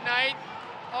time tonight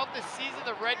of the season,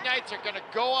 the Red Knights are going to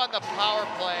go on the power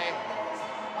play.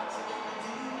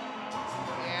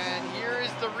 And here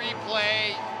is the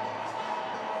replay.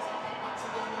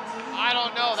 I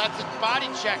don't know, that's a body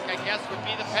check, I guess, would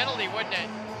be the penalty, wouldn't it?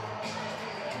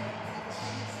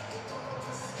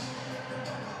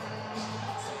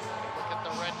 Look at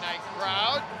the Red Knight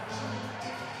crowd.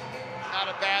 Not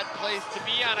a bad place to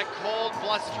be on a cold,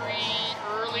 blustery,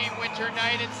 early winter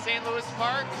night in St. Louis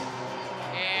Park.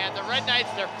 And the Red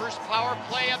Knights, their first power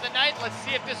play of the night. Let's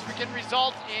see if this can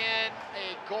result in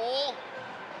a goal.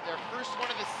 Their first one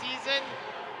of the season.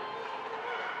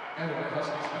 And the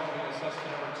Huskies penalty assessed to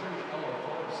number 2, Ella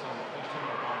Ferguson,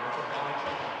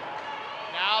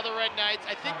 now the Red Knights,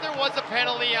 I think there was a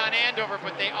penalty on Andover,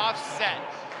 but they offset.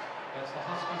 That's the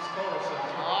Huskies Ferguson.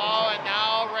 Oh, and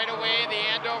now right away the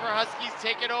Andover Huskies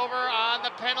take it over on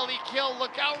the penalty kill.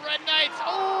 Look out, Red Knights.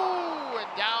 Oh, and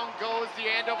down goes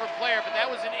the Andover player, but that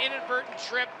was an inadvertent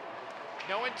trip.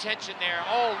 No intention there.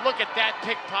 Oh, look at that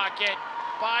pickpocket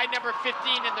by number 15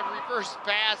 in the reverse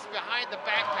pass, behind the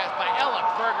back pass by Ella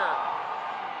Berger.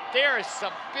 There is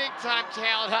some big-time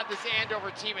talent on this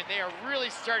Andover team, and they are really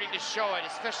starting to show it,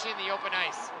 especially in the open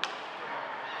ice.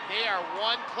 They are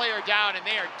one player down, and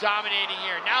they are dominating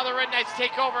here. Now the Red Knights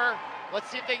take over. Let's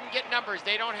see if they can get numbers.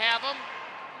 They don't have them.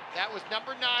 That was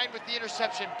number 9 with the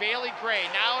interception, Bailey Gray.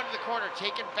 Now into the corner,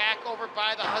 taken back over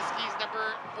by the Huskies,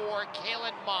 number 4,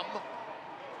 Kaylin Mumm.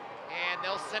 And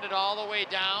they'll send it all the way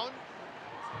down.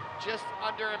 Just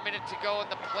under a minute to go in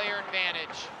the player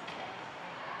advantage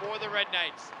for the Red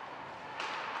Knights.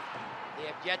 They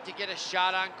have yet to get a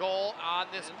shot on goal on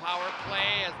this power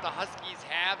play as the Huskies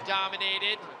have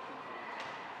dominated.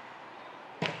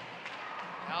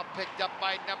 Now picked up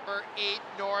by number 8,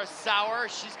 Nora Sauer.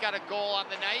 She's got a goal on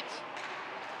the night.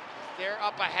 They're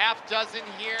up a half dozen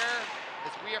here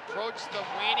as we approach the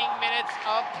waning minutes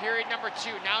of period number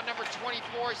 2. Now number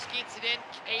 24 skates it in,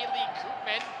 Kaylee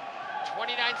Koopman.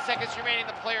 29 seconds remaining,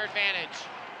 the player advantage.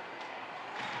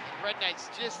 And Red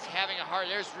Knights just having a hard,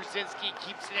 there's Ruzinski,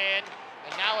 keeps it in.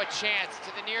 And now a chance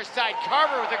to the near side.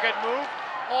 Carver with a good move.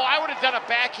 Oh, I would have done a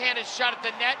backhanded shot at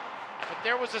the net, but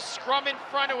there was a scrum in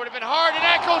front. It would have been hard, and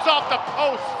that goes off the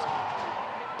post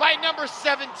by number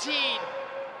 17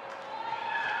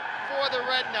 for the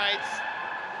Red Knights.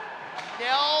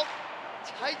 Nell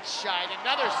Tightshine,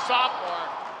 another sophomore.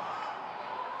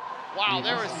 Wow,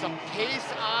 there was some pace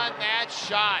on that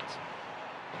shot.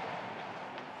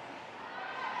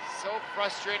 So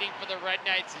frustrating for the Red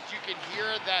Knights as you can hear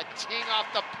that ting off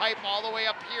the pipe all the way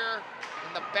up here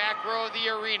in the back row of the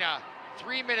arena.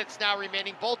 3 minutes now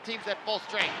remaining, both teams at full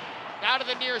strength. Now to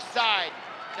the near side,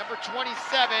 number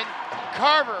 27,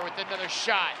 Carver with another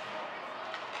shot.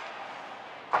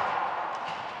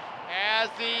 As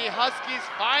the Huskies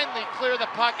finally clear the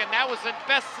puck, and that was the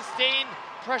best sustained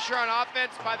pressure on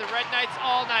offense by the Red Knights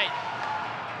all night.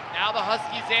 Now the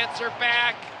Huskies answer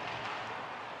back.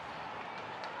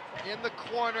 In the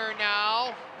corner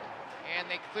now, and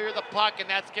they clear the puck, and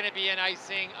that's going to be an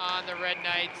icing on the Red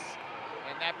Knights.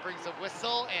 And that brings a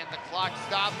whistle, and the clock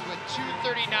stops with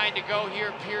 2:39 to go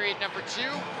here, period number 2.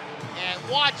 And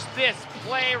watch this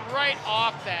play right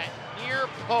off that near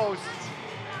post.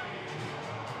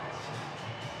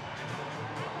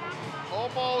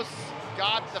 Almost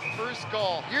got the first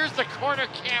goal. Here's the corner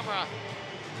camera.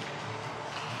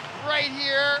 Right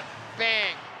here,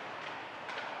 bang.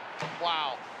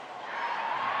 Wow.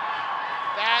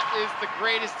 That is the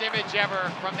greatest image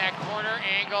ever from that corner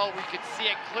angle. We could see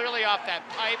it clearly off that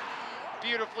pipe.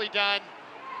 Beautifully done.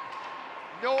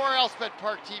 Nowhere else but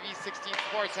ParkTV 16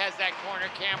 Sports has that corner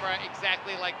camera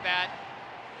exactly like that.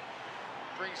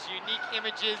 Brings unique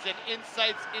images and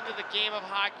insights into the game of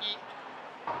hockey.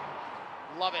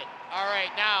 Love it. All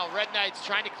right, now Red Knights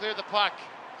trying to clear the puck.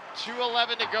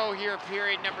 2:11 to go here,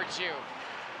 period number 2.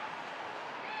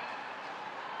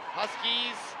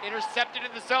 Huskies intercepted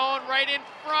in the zone, right in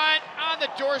front, on the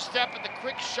doorstep, and the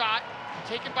quick shot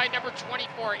taken by number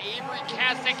 24, Avery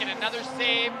Kasich, and another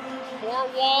save for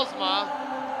Walsma,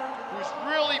 who's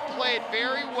really played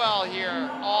very well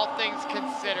here, all things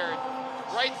considered.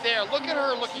 Right there, look at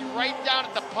her looking right down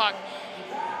at the puck,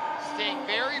 staying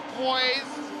very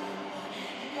poised.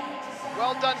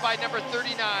 Well done by number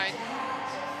 39.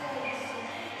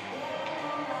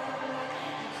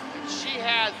 She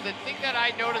has, the thing that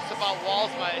I notice about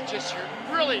Walsma is just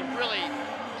her really, really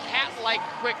cat-like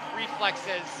quick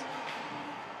reflexes.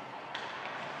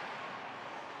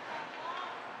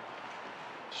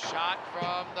 Shot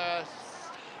from the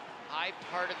high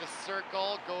part of the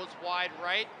circle, goes wide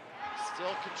right.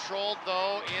 Still controlled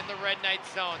though in the Red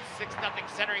Knights zone. 6-0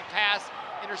 centering pass,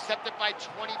 intercepted by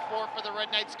 24 for the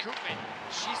Red Knights, Koopman.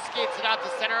 She skates it out to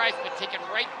center ice, but taken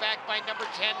right back by number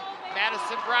 10,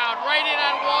 Madison Brown. Right in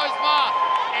on Wozma,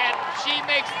 and she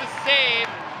makes the save.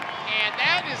 And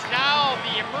that is now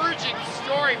the emerging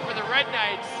story for the Red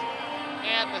Knights.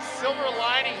 And the silver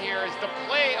lining here is the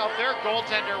play of their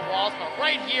goaltender, Wozma.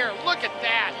 Right here, look at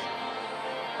that.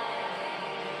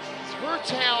 Her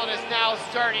talent is now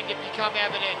starting to become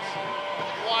evident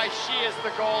why she is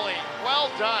the goalie. Well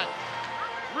done,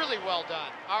 really well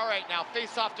done. All right, now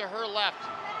face off to her left.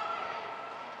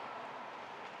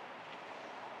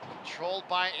 Controlled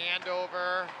by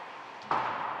Andover.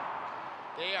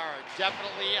 They are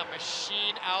definitely a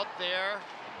machine out there.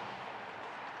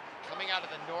 Coming out of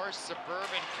the Northwest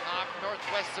Suburban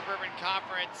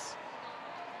Conference.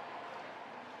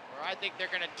 I think they're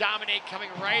going to dominate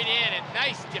coming right in, and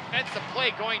nice defensive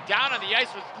play going down on the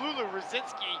ice with Lulu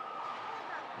Rosinski.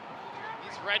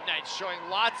 These Red Knights showing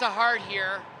lots of heart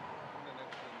here.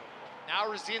 Now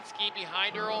Rosinski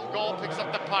behind her own goal picks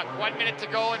up the puck. 1 minute to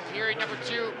go in period number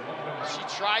 2. She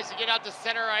tries to get out to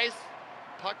center ice.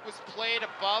 Puck was played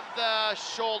above the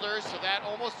shoulders, so that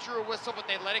almost drew a whistle, but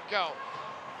they let it go.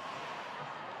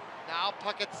 Now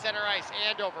puck at center ice,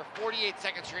 Andover, 48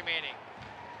 seconds remaining.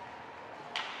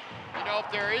 You know,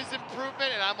 if there is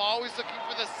improvement, and I'm always looking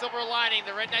for the silver lining,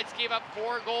 the Red Knights gave up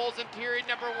 4 goals in period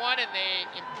number 1, and they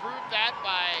improved that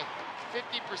by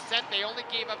 50%. They only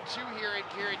gave up 2 here in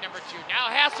period number 2. Now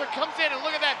Hassler comes in, and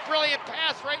look at that brilliant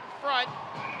pass right in front.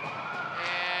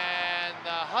 And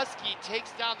the Husky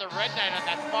takes down the Red Knight on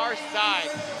that far side.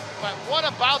 But what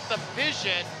about the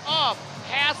vision of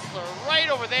Hassler right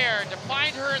over there to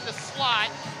find her in the slot?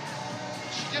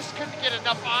 She just couldn't get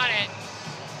enough on it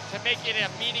to make it a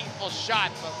meaningful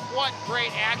shot, but what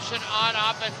great action on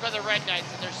offense by the Red Knights,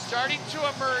 and they're starting to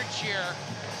emerge here.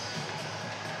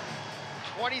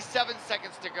 27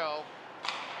 seconds to go.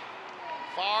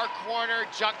 Far corner,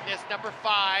 Junkness, number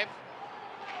 5.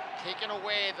 Taken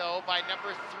away, though, by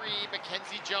number 3,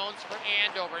 Mackenzie Jones for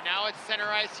Andover. Now it's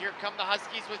center ice. Here come the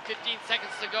Huskies with 15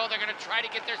 seconds to go. They're going to try to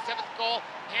get their 7th goal.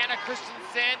 Hannah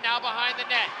Christensen now behind the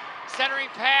net. Centering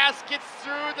pass, gets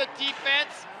through the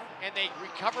defense, and they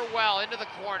recover well into the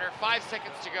corner. 5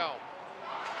 seconds to go.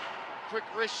 Quick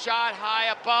wrist shot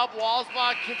high above.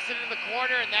 Walsma kicks it in the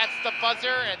corner, and that's the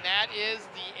buzzer, and that is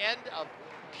the end of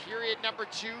period number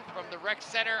 2 from the rec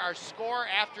center. Our score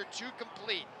after 2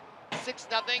 complete.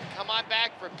 6-0. Come on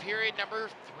back for period number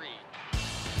 3.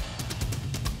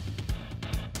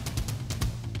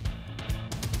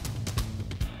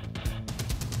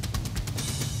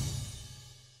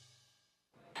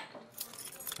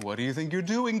 What do you think you're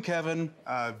doing, Kevin?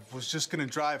 Was just gonna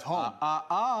drive home.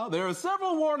 There are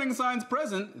several warning signs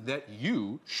present that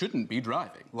you shouldn't be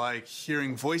driving. Like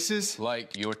hearing voices?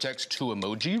 Like your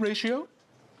text-to-emoji ratio?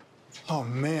 Oh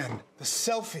man, the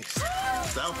selfies.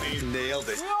 Selfie, nailed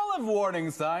it. We all have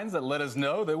warning signs that let us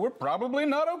know that we're probably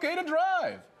not okay to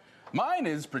drive. Mine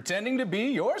is pretending to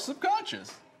be your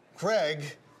subconscious.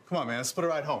 Craig, come on man, let's split a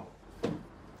ride home.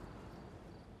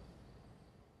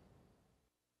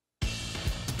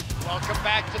 Welcome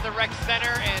back to the Rec Center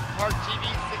and ParkTV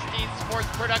 16 sports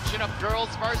production of girls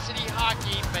varsity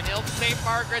hockey. Benilde-St.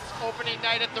 Margaret's opening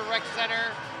night at the Rec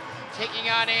Center, taking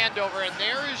on Andover, and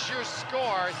there is your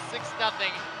score, 6-0,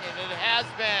 and it has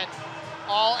been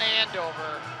all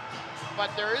Andover.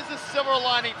 But there is a silver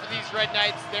lining for these Red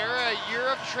Knights. They're a year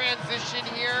of transition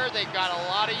here. They've got a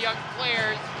lot of young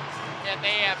players, and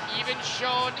they have even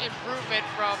shown improvement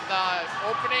from the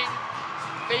opening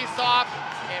face-off,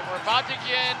 and we're about to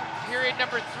begin period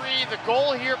number 3. The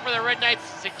goal here for the Red Knights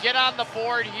is to get on the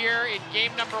board here in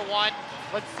game number 1.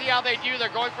 Let's see how they do. They're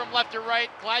going from left to right.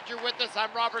 Glad you're with us.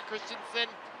 I'm Robert Christensen.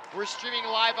 We're streaming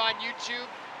live on YouTube.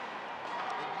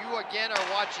 And you again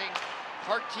are watching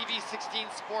ParkTV 16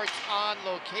 Sports on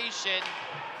location.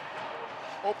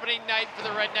 Opening night for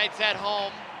the Red Knights at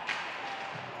home.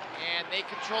 And they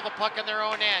control the puck on their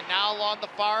own end. Now along the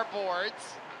far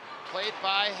boards. Played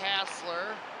by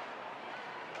Hassler.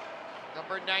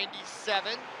 Number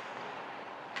 97. And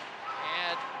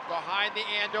behind the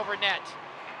Andover net.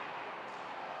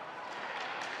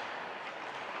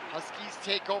 Huskies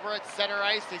take over at center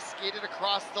ice. They skated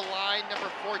across the line. Number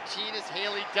 14 is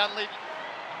Haley Dunley.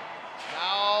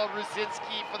 Now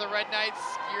Rosinski for the Red Knights.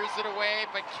 Steers it away,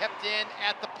 but kept in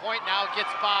at the point. Now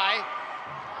gets by.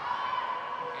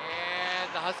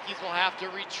 And the Huskies will have to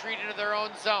retreat into their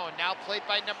own zone. Now played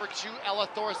by number 2, Ella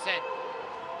Thorsen.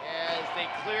 as they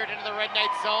cleared into the Red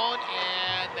Knight zone,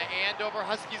 and the Andover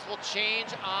Huskies will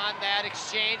change on that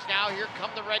exchange. Now here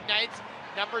come the Red Knights.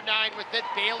 Number 9 with it,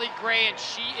 Bailey Gray, and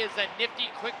she is a nifty,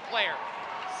 quick player.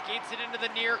 Skates it into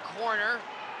the near corner.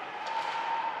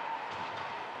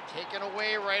 Taken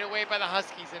away right away by the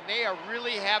Huskies, and they are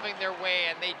really having their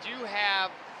way, and they do have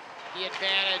the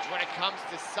advantage when it comes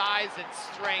to size and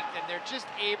strength, and they're just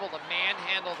able to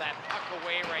manhandle that puck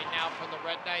away right now from the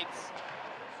Red Knights.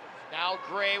 Now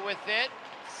Gray with it,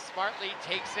 smartly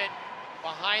takes it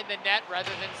behind the net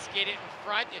rather than skate it in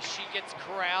front as she gets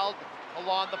corralled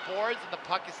along the boards, and the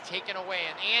puck is taken away,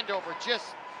 and Andover just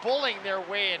bullying their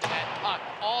way into that puck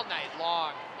all night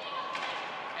long,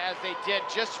 as they did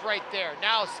just right there.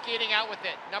 Now skating out with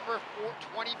it, number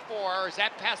 24, is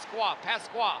that Pasqua?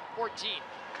 Pasqua, 14.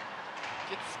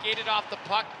 Gets skated off the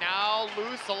puck, now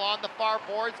loose along the far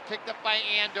boards, picked up by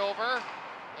Andover,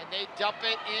 and they dump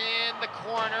it in the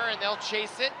corner, and they'll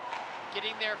chase it.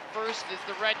 Getting there first is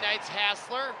the Red Knights'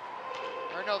 Hassler.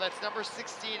 Or no, that's number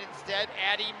 16 instead,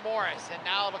 Addie Morris. And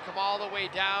now it'll come all the way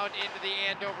down into the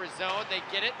Andover zone. They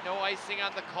get it, no icing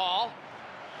on the call.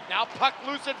 Now puck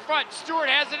loose in front. Stewart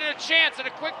has it in a chance, and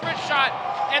a quick wrist shot,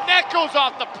 and that goes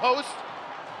off the post.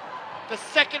 The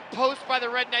second post by the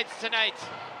Red Knights tonight.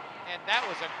 And that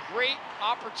was a great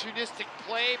opportunistic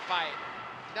play by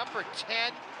number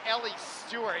 10, Ellie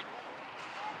Stewart.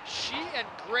 She and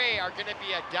Gray are going to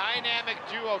be a dynamic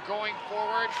duo going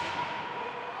forward.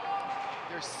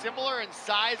 They're similar in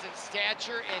size and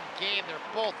stature and game.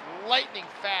 They're both lightning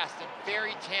fast and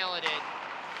very talented.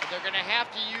 And they're going to have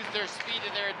to use their speed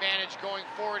to their advantage going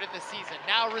forward in the season.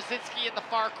 Now Rosicki in the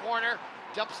far corner,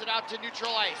 dumps it out to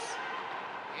neutral ice.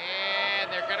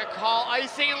 And they're going to call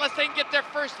icing unless they can get there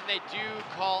first, and they do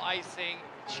call icing.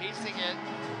 Chasing it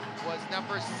was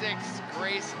number 6,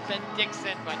 Grace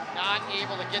Bendixson, but not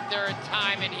able to get there in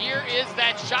time. And here is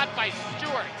that shot by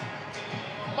Stewart.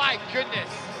 My goodness,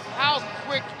 how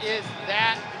quick is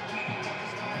that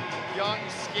young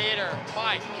skater?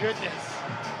 My goodness.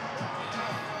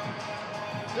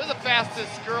 They're the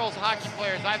fastest girls hockey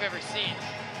players I've ever seen.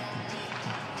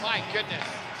 My goodness.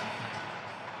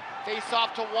 Face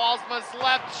off to Walsma's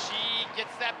left. She gets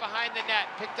that behind the net.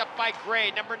 Picked up by Gray,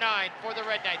 number 9 for the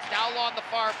Red Knights. Now along the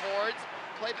far boards,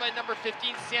 played by number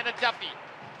 15, Santa Duffy.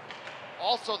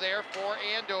 Also there for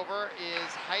Andover is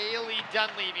Hailey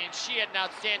Dunleavy, and she had an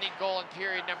outstanding goal in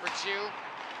period number 2.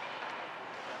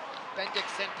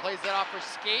 Bendixson plays it off her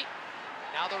skate.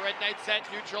 Now the Red Knights at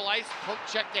neutral ice. Poke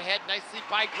checked ahead nicely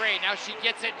by Gray. Now she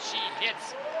gets it. She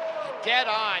hits dead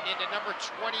on into number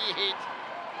 28,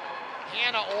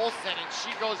 Hannah Olsen, and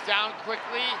she goes down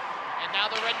quickly. And now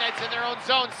the Red Knights in their own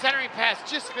zone. Centering pass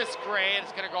just missed Gray, and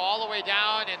it's going to go all the way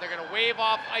down, and they're going to wave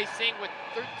off icing with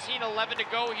 13:11 to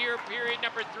go here, period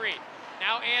number 3.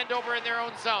 Now Andover in their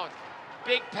own zone.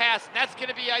 Big pass, and that's going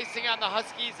to be icing on the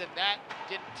Huskies, and that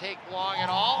didn't take long at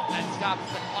all. That stops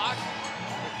the clock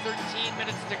with 13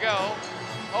 minutes to go.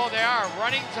 Oh, they are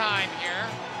running time here.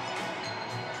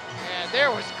 And there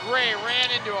was Gray,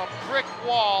 ran into a brick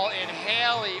wall in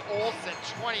Haley Olsen,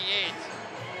 28.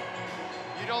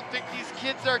 You don't think these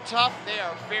kids are tough? They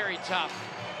are very tough.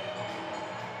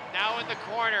 Now in the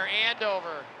corner,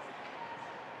 Andover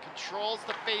controls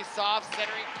the face-off,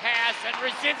 centering pass, and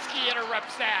Rosicki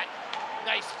interrupts that.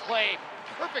 Nice play,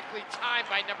 perfectly timed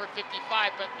by number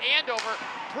 55, but Andover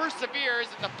perseveres,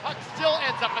 and the puck still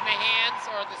ends up in the hands,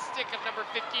 or the stick of number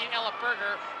 15, Ella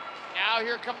Berger. Now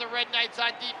here come the Red Knights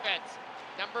on defense.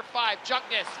 Number 5,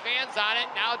 Junkness, fans on it,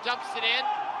 now dumps it in,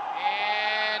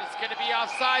 and it's going to be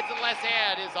offsides unless,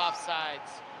 it is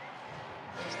offsides.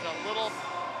 Just a little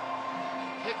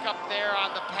hiccup there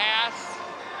on the pass.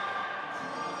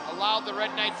 Allowed the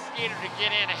Red Knights skater to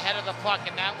get in ahead of the puck,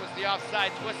 and that was the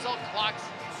offsides whistle. Clock's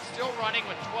still running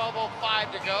with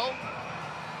 12:05 to go.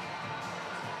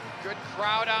 Good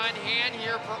crowd on hand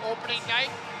here for opening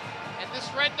night. And this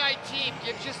Red Knight team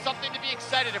gives you something to be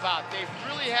excited about. They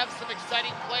really have some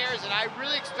exciting players, and I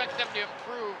really expect them to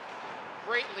improve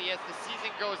greatly as the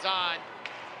season goes on,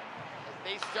 as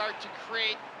they start to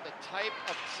create the type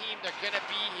of team they're going to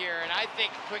be here. And I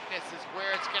think quickness is where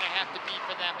it's going to have to be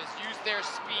for them, is use their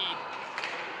speed.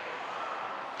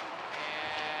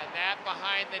 And that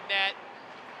behind the net.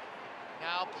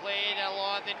 Now played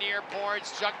along the near boards.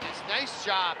 Junkness, nice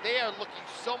job. They are looking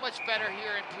so much better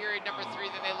here in period number 3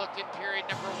 than they looked in period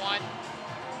number 1.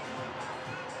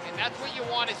 And that's what you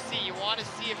want to see. You want to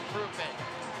see improvement.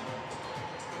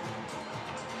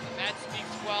 And that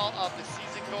speaks well of the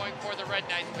season going for the Red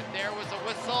Knights. But there was a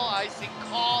whistle. Icing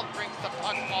called, brings the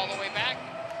puck all the way back.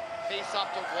 Face off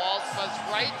to Walsma's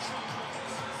right.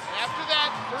 And After that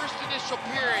first initial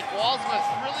period, Walsma's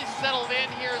really settled in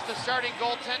here as the starting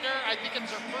goaltender. I think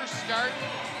it's her first start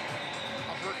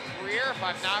of her career, if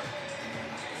I'm not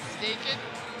mistaken.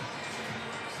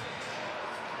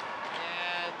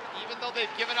 And even though they've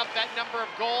given up that number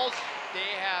of goals, they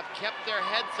have kept their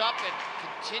heads up and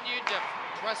continued to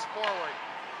press forward.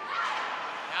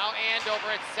 Now Andover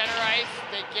at center ice,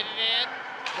 they get it in.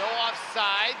 No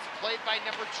offsides, played by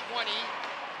number 20,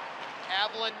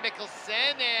 Evelyn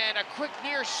Mickelson, and a quick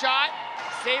near shot,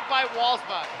 saved by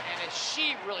Walsma. And as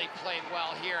she really played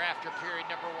well here after period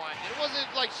number 1. It wasn't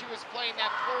like she was playing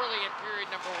that poorly in period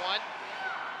number 1.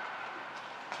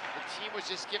 The team was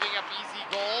just giving up easy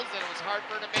goals, and it was hard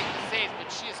for her to make the saves, but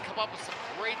she has come up with some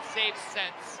great saves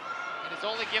since, and has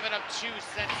only given up 2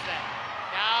 since then.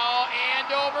 Now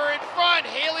Andover in front,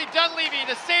 Haley Dunleavy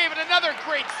to save, and another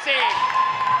great save.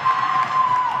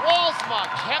 Walsma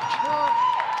kept her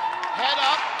head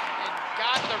up and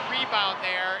got the rebound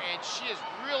there, and she is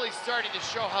really starting to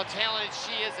show how talented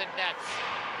she is in nets.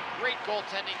 Great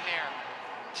goaltending there.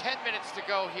 10 minutes to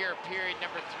go here, period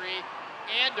number 3.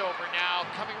 Andover now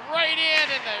coming right in,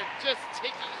 and they're just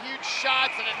taking huge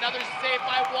shots, and another save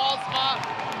by Walsma.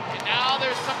 And now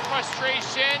there's some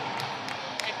frustration,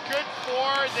 and good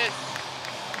for this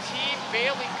team.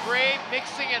 Bailey Gray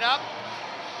mixing it up.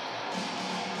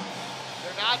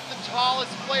 They're not the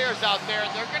tallest players out there.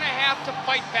 They're going to have to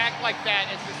fight back like that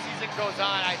as the season goes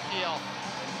on, I feel.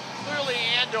 Clearly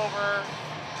Andover,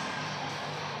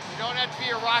 you don't have to be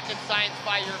a rocket science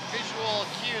by your visual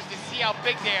cues to see how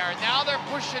big they are. Now they're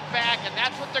pushing back, and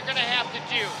that's what they're going to have to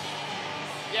do.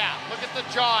 Yeah, look at the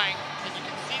jawing, and you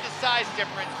can see the size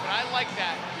difference, but I like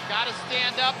that. You got to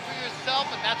stand up for yourself,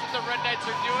 and that's what the Red Knights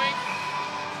are doing.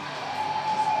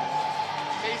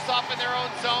 Face off in their own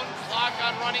zone, clock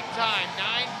on running time.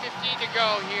 9:15 to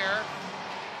go here.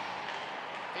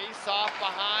 Face off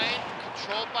behind,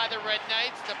 controlled by the Red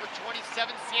Knights. Number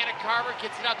 27, Sienna Carver,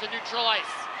 gets it out to neutral ice.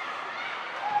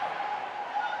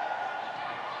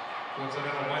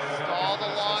 Stalled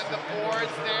along the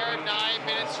boards there, 9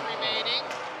 minutes remaining.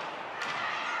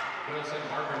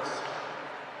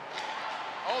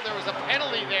 Oh, there was a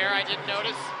penalty there, I didn't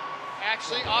notice.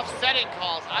 Actually, offsetting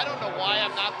calls. I don't know why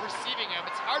I'm not perceiving them.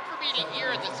 It's hard for me to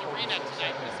hear in this arena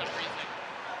tonight for some reason.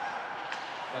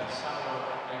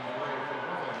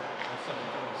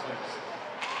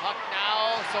 Puck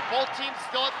now, so both teams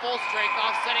still at full strength,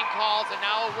 offsetting calls, and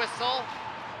now a whistle.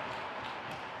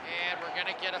 And we're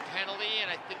gonna get a penalty, and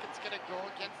I think it's gonna go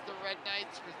against the Red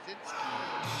Knights. Krasinski.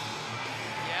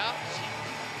 Yeah,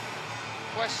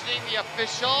 questioning the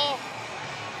official,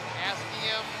 asking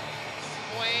him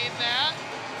explain that.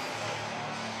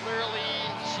 Clearly,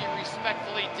 she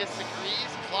respectfully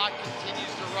disagrees. Clock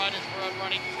continues to run as we're on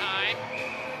running time.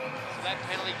 So that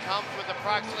penalty comes with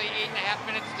approximately 8.5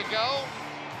 minutes to go.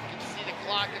 You can see the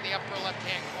clock in the upper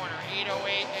left-hand corner.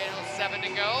 8:08, 8:07 to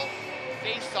go.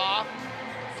 Face off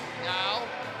now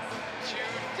to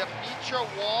Demetra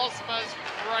Walsma's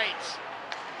right.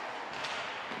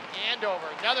 Andover,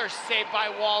 another save by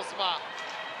Walsma.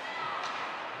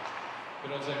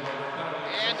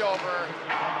 Andover,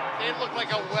 they look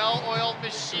like a well-oiled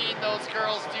machine, those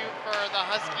girls do, for the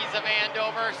Huskies of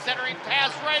Andover. Centering pass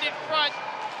right in front,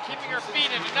 keeping her feet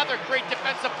in. Another great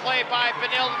defensive play by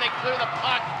Benilde. They clear the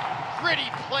puck. Gritty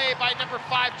play by number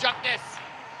 5, Juckness.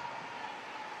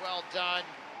 Well done.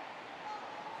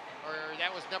 Or that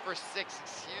was number 6,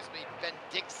 excuse me, Ben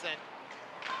Dixon.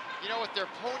 You know, with their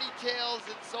ponytails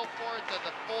and so forth, and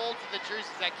the folds of the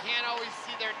jerseys, I can't always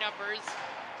see their numbers.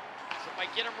 So if I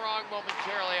get them wrong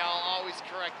momentarily, I'll always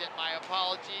correct it. My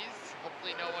apologies.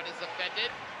 Hopefully no one is offended.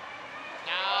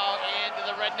 Now into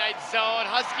the Red Knight zone.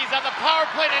 Huskies on the power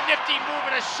play. A nifty move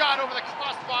and a shot over the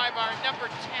crossbar by number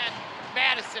 10,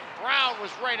 Madison Brown,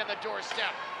 was right on the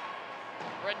doorstep.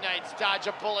 Red Knights dodge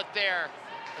a bullet there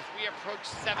as we approach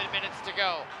 7 minutes to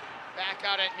go. Back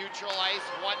out at neutral ice.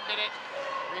 1 minute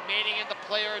remaining in the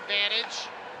player advantage.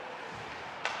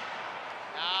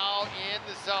 Now in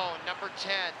the zone, number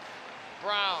 10.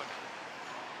 Brown.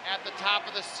 At the top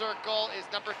of the circle is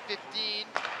number 15,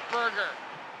 Berger.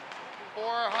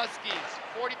 For Huskies.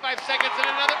 45 seconds and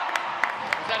another.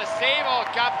 Is that a save? Oh, it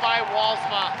got by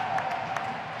Walsma.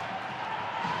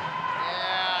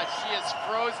 Yeah, she is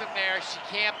frozen there. She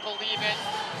can't believe it.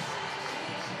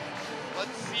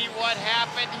 Let's see what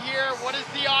happened here. What is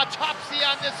the autopsy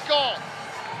on this goal?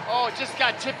 Oh, it just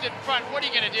got tipped in front. What are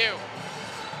you going to do?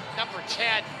 Number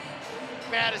 10,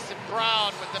 Madison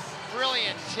Brown with a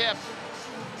brilliant tip.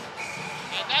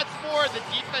 And that's more the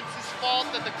defense's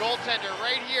fault than the goaltender.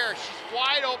 Right here, she's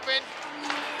wide open.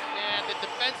 And the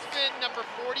defenseman, number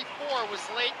 44, was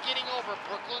late getting over.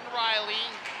 Brooklyn Riley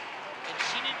And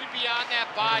she needed to be on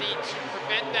that body to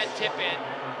prevent that tip in.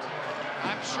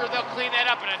 I'm sure they'll clean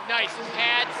that up, and a nice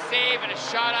pad save and a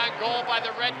shot on goal by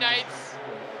the Red Knights.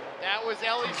 That was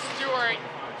Ellie Stewart.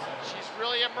 She's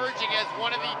really emerging as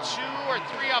one of the 2 or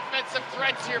 3 offensive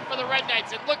threats here for the Red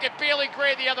Knights. And look at Bailey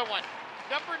Gray, the other one.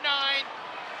 Number 9,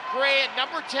 Gray, and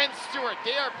number 10, Stewart.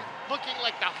 They are looking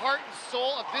like the heart and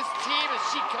soul of this team as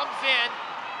she comes in,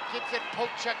 gets it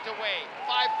poke-checked away.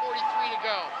 5:43 to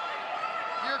go.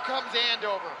 Here comes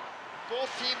Andover.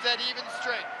 Both teams at even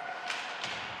strength.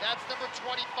 That's number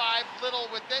 25, Little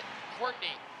with it.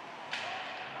 Courtney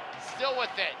still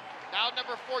with it. Now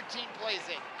number 14 plays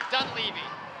it. Dunleavy.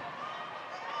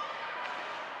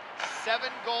 7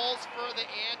 goals for the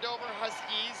Andover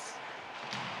Huskies.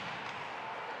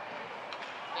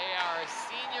 They are a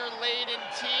senior-laden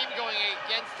team going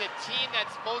against a team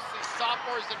that's mostly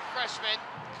sophomores and freshmen.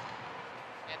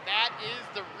 And that is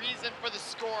the reason for the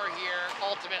score here,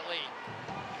 ultimately.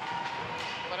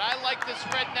 But I like this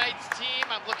Red Knights team.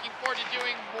 I'm looking forward to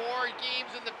doing more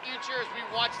games in the future as we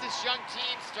watch this young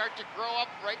team start to grow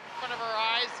up right in front of our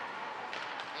eyes.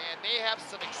 And they have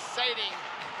some exciting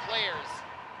players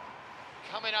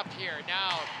coming up here.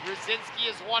 Now,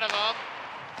 Brzezinski is one of them.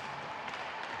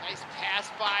 Nice pass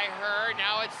by her.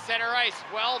 Now it's center ice.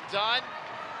 Well done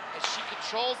as she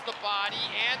controls the body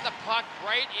and the puck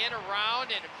right in,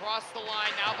 around, and across the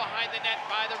line. Now behind the net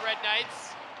by the Red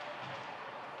Knights.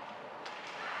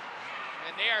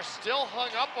 And they are still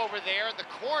hung up over there in the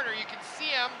corner. You can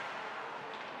see them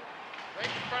right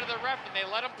in front of the ref, and they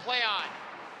let them play on.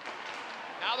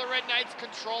 Now the Red Knights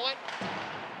control it.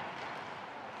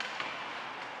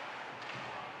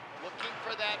 Looking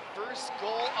for that first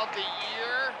goal of the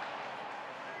year.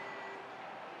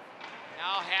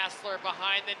 Now Hassler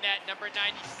behind the net, number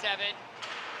 97.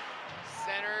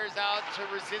 Centers out to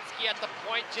Brzezinski at the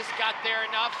point, just got there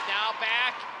enough. Now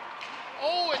back.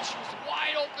 Oh, and she was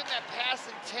wide open, that pass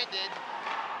intended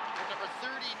for number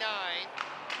 39.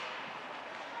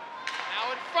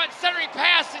 Now in front, centering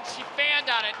pass, and she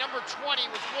fanned on it. Number 20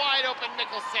 was wide open,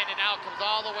 Nicholson, and now comes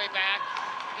all the way back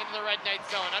into the Red Knight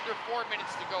zone. Under 4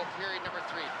 minutes to go, period number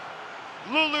 3.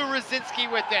 Lulu Brzezinski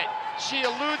with it. She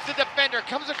eludes the defender,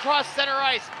 comes across center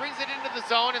ice, brings it into the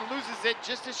zone, and loses it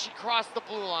just as she crossed the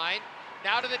blue line.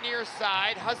 Now to the near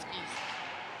side, Huskies.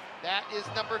 That is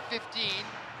number 15.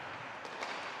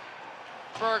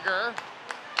 Berger.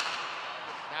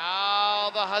 Now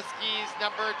the Huskies,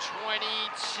 number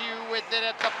 22 with it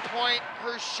at the point.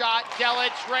 Her shot,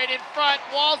 Delich right in front.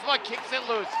 Walsma kicks it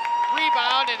loose.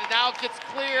 Rebound, and it now gets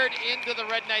cleared into the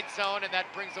Red Knight zone, and that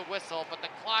brings a whistle, but the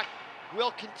clock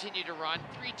will continue to run.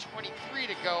 3:23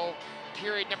 to go,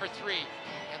 period number 3.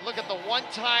 And look at the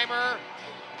one-timer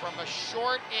from a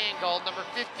short angle. Number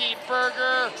 15,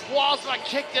 Berger. Walsma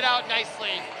kicked it out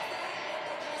nicely.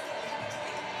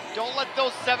 Don't let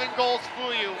those 7 goals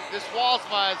fool you. This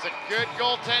Walsma is a good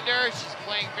goaltender. She's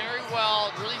playing very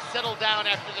well, really settled down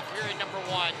after the period number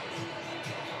 1.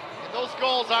 And those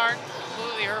goals aren't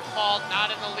completely her fault,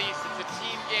 not in the least. It's a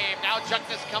team game. Now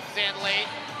Juckness comes in late.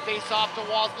 Face off to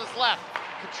Walsma's left.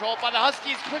 Controlled by the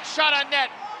Huskies. Quick shot on net.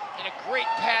 And a great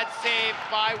pad save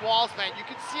by Walsma. You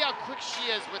can see how quick she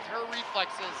is with her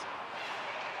reflexes.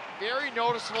 Very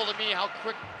noticeable to me how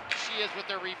quick she is with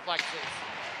her reflexes.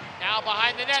 Now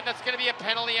behind the net, that's going to be a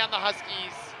penalty on the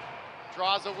Huskies.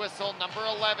 Draws a whistle. Number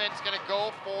 11 is going to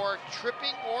go for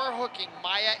tripping or hooking.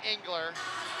 Maya Engler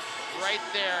right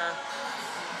there.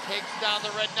 Takes down the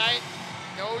Red Knight.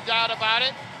 No doubt about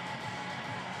it.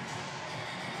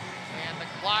 And the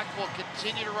clock will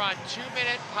continue to run.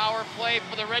 2-minute power play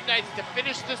for the Red Knights to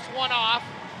finish this one off.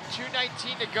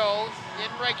 2:19 to go in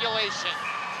regulation.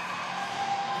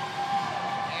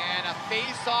 A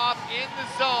face-off in the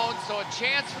zone, so a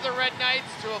chance for the Red Knights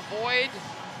to avoid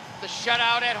the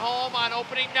shutout at home on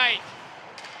opening night.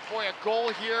 Boy, a goal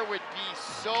here would be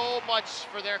so much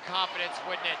for their confidence,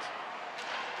 wouldn't it?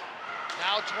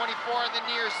 Now 24 on the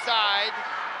near side.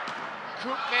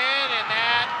 Koopman, and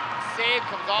that save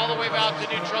comes all the way out to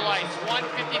neutral ice.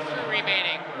 1:53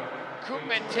 remaining.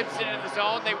 Koopman tips it into the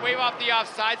zone. They wave off the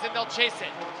offsides and they'll chase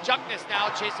it. Juckness now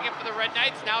chasing it for the Red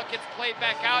Knights. Now it gets played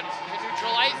back out to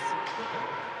neutral ice.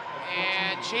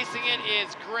 And chasing it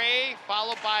is Gray,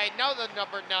 followed by another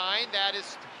number 9. That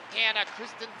is Hannah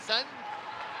Christensen.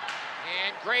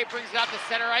 And Gray brings it out to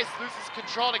center ice, loses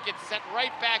control, and it gets sent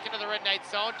right back into the Red Knight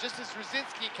zone. Just as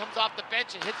Brzezinski comes off the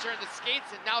bench and hits her in the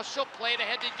skates, and now she'll play it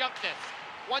ahead to Juckness.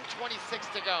 1:26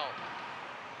 to go.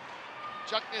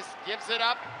 Juckness gives it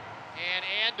up. And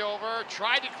Andover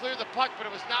tried to clear the puck, but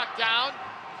it was knocked down.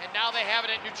 And now they have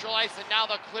it at neutral ice, and now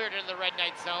they'll clear it into the Red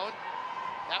Knight zone.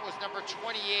 That was number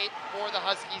 28 for the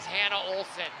Huskies, Hannah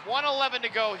Olsen. 1:11 to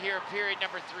go here, period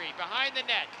number 3. Behind the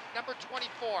net, number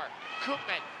 24,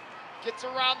 Koopman gets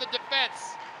around the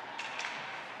defense.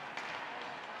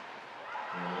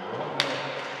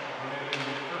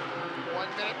 1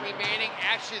 minute remaining.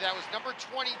 Actually, that was number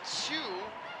 22,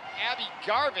 Abby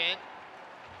Garvin.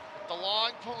 With the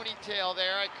long ponytail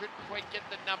there. I couldn't quite get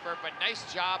the number, but nice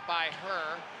job by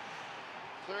her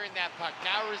clearing that puck.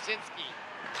 Now Rosinski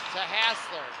to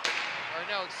Hassler. Or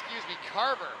no, excuse me,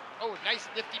 Carver. Oh, nice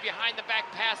nifty behind the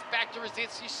back pass back to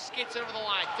Rosinski. She skates it over the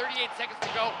line. 38 seconds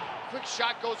to go. Quick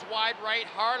shot goes wide right,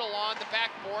 hard along the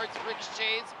backboards.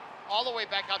 Ricochets all the way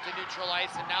back out to neutral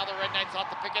ice, and now the Red Knights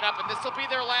ought to pick it up, and this will be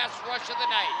their last rush of the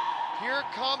night. Here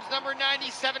comes number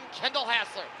 97, Kendall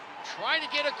Hassler, trying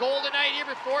to get a goal tonight here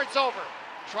before it's over.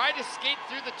 Tried to skate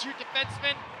through the 2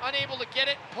 defensemen, unable to get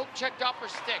it. Poke checked off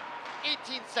her stick.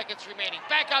 18 seconds remaining.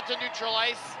 Back out to neutral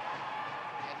ice,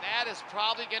 and that is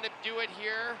probably going to do it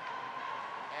here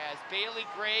as Bailey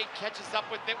Gray catches up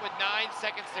with it with 9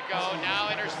 seconds to go. Now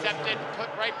intercepted,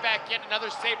 put right back in. Another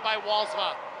save by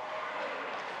Walsma.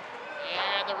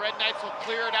 And the Red Knights will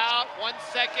clear it out. 1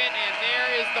 second, and there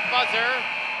is the buzzer,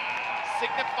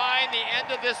 signifying the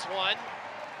end of this one.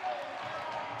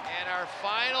 And our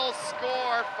final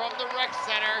score from the Rec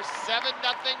Center,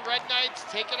 7-0 Red Knights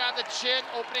take it on the chin.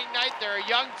 Opening night, they're a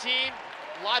young team,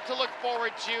 a lot to look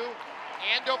forward to.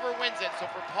 Andover wins it. So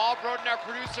for Paul Broden, our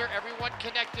producer, everyone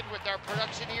connected with our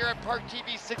production here at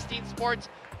ParkTV 16 Sports,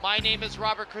 my name is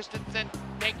Robert Christensen.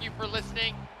 Thank you for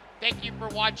listening. Thank you for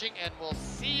watching, and we'll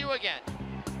see you again.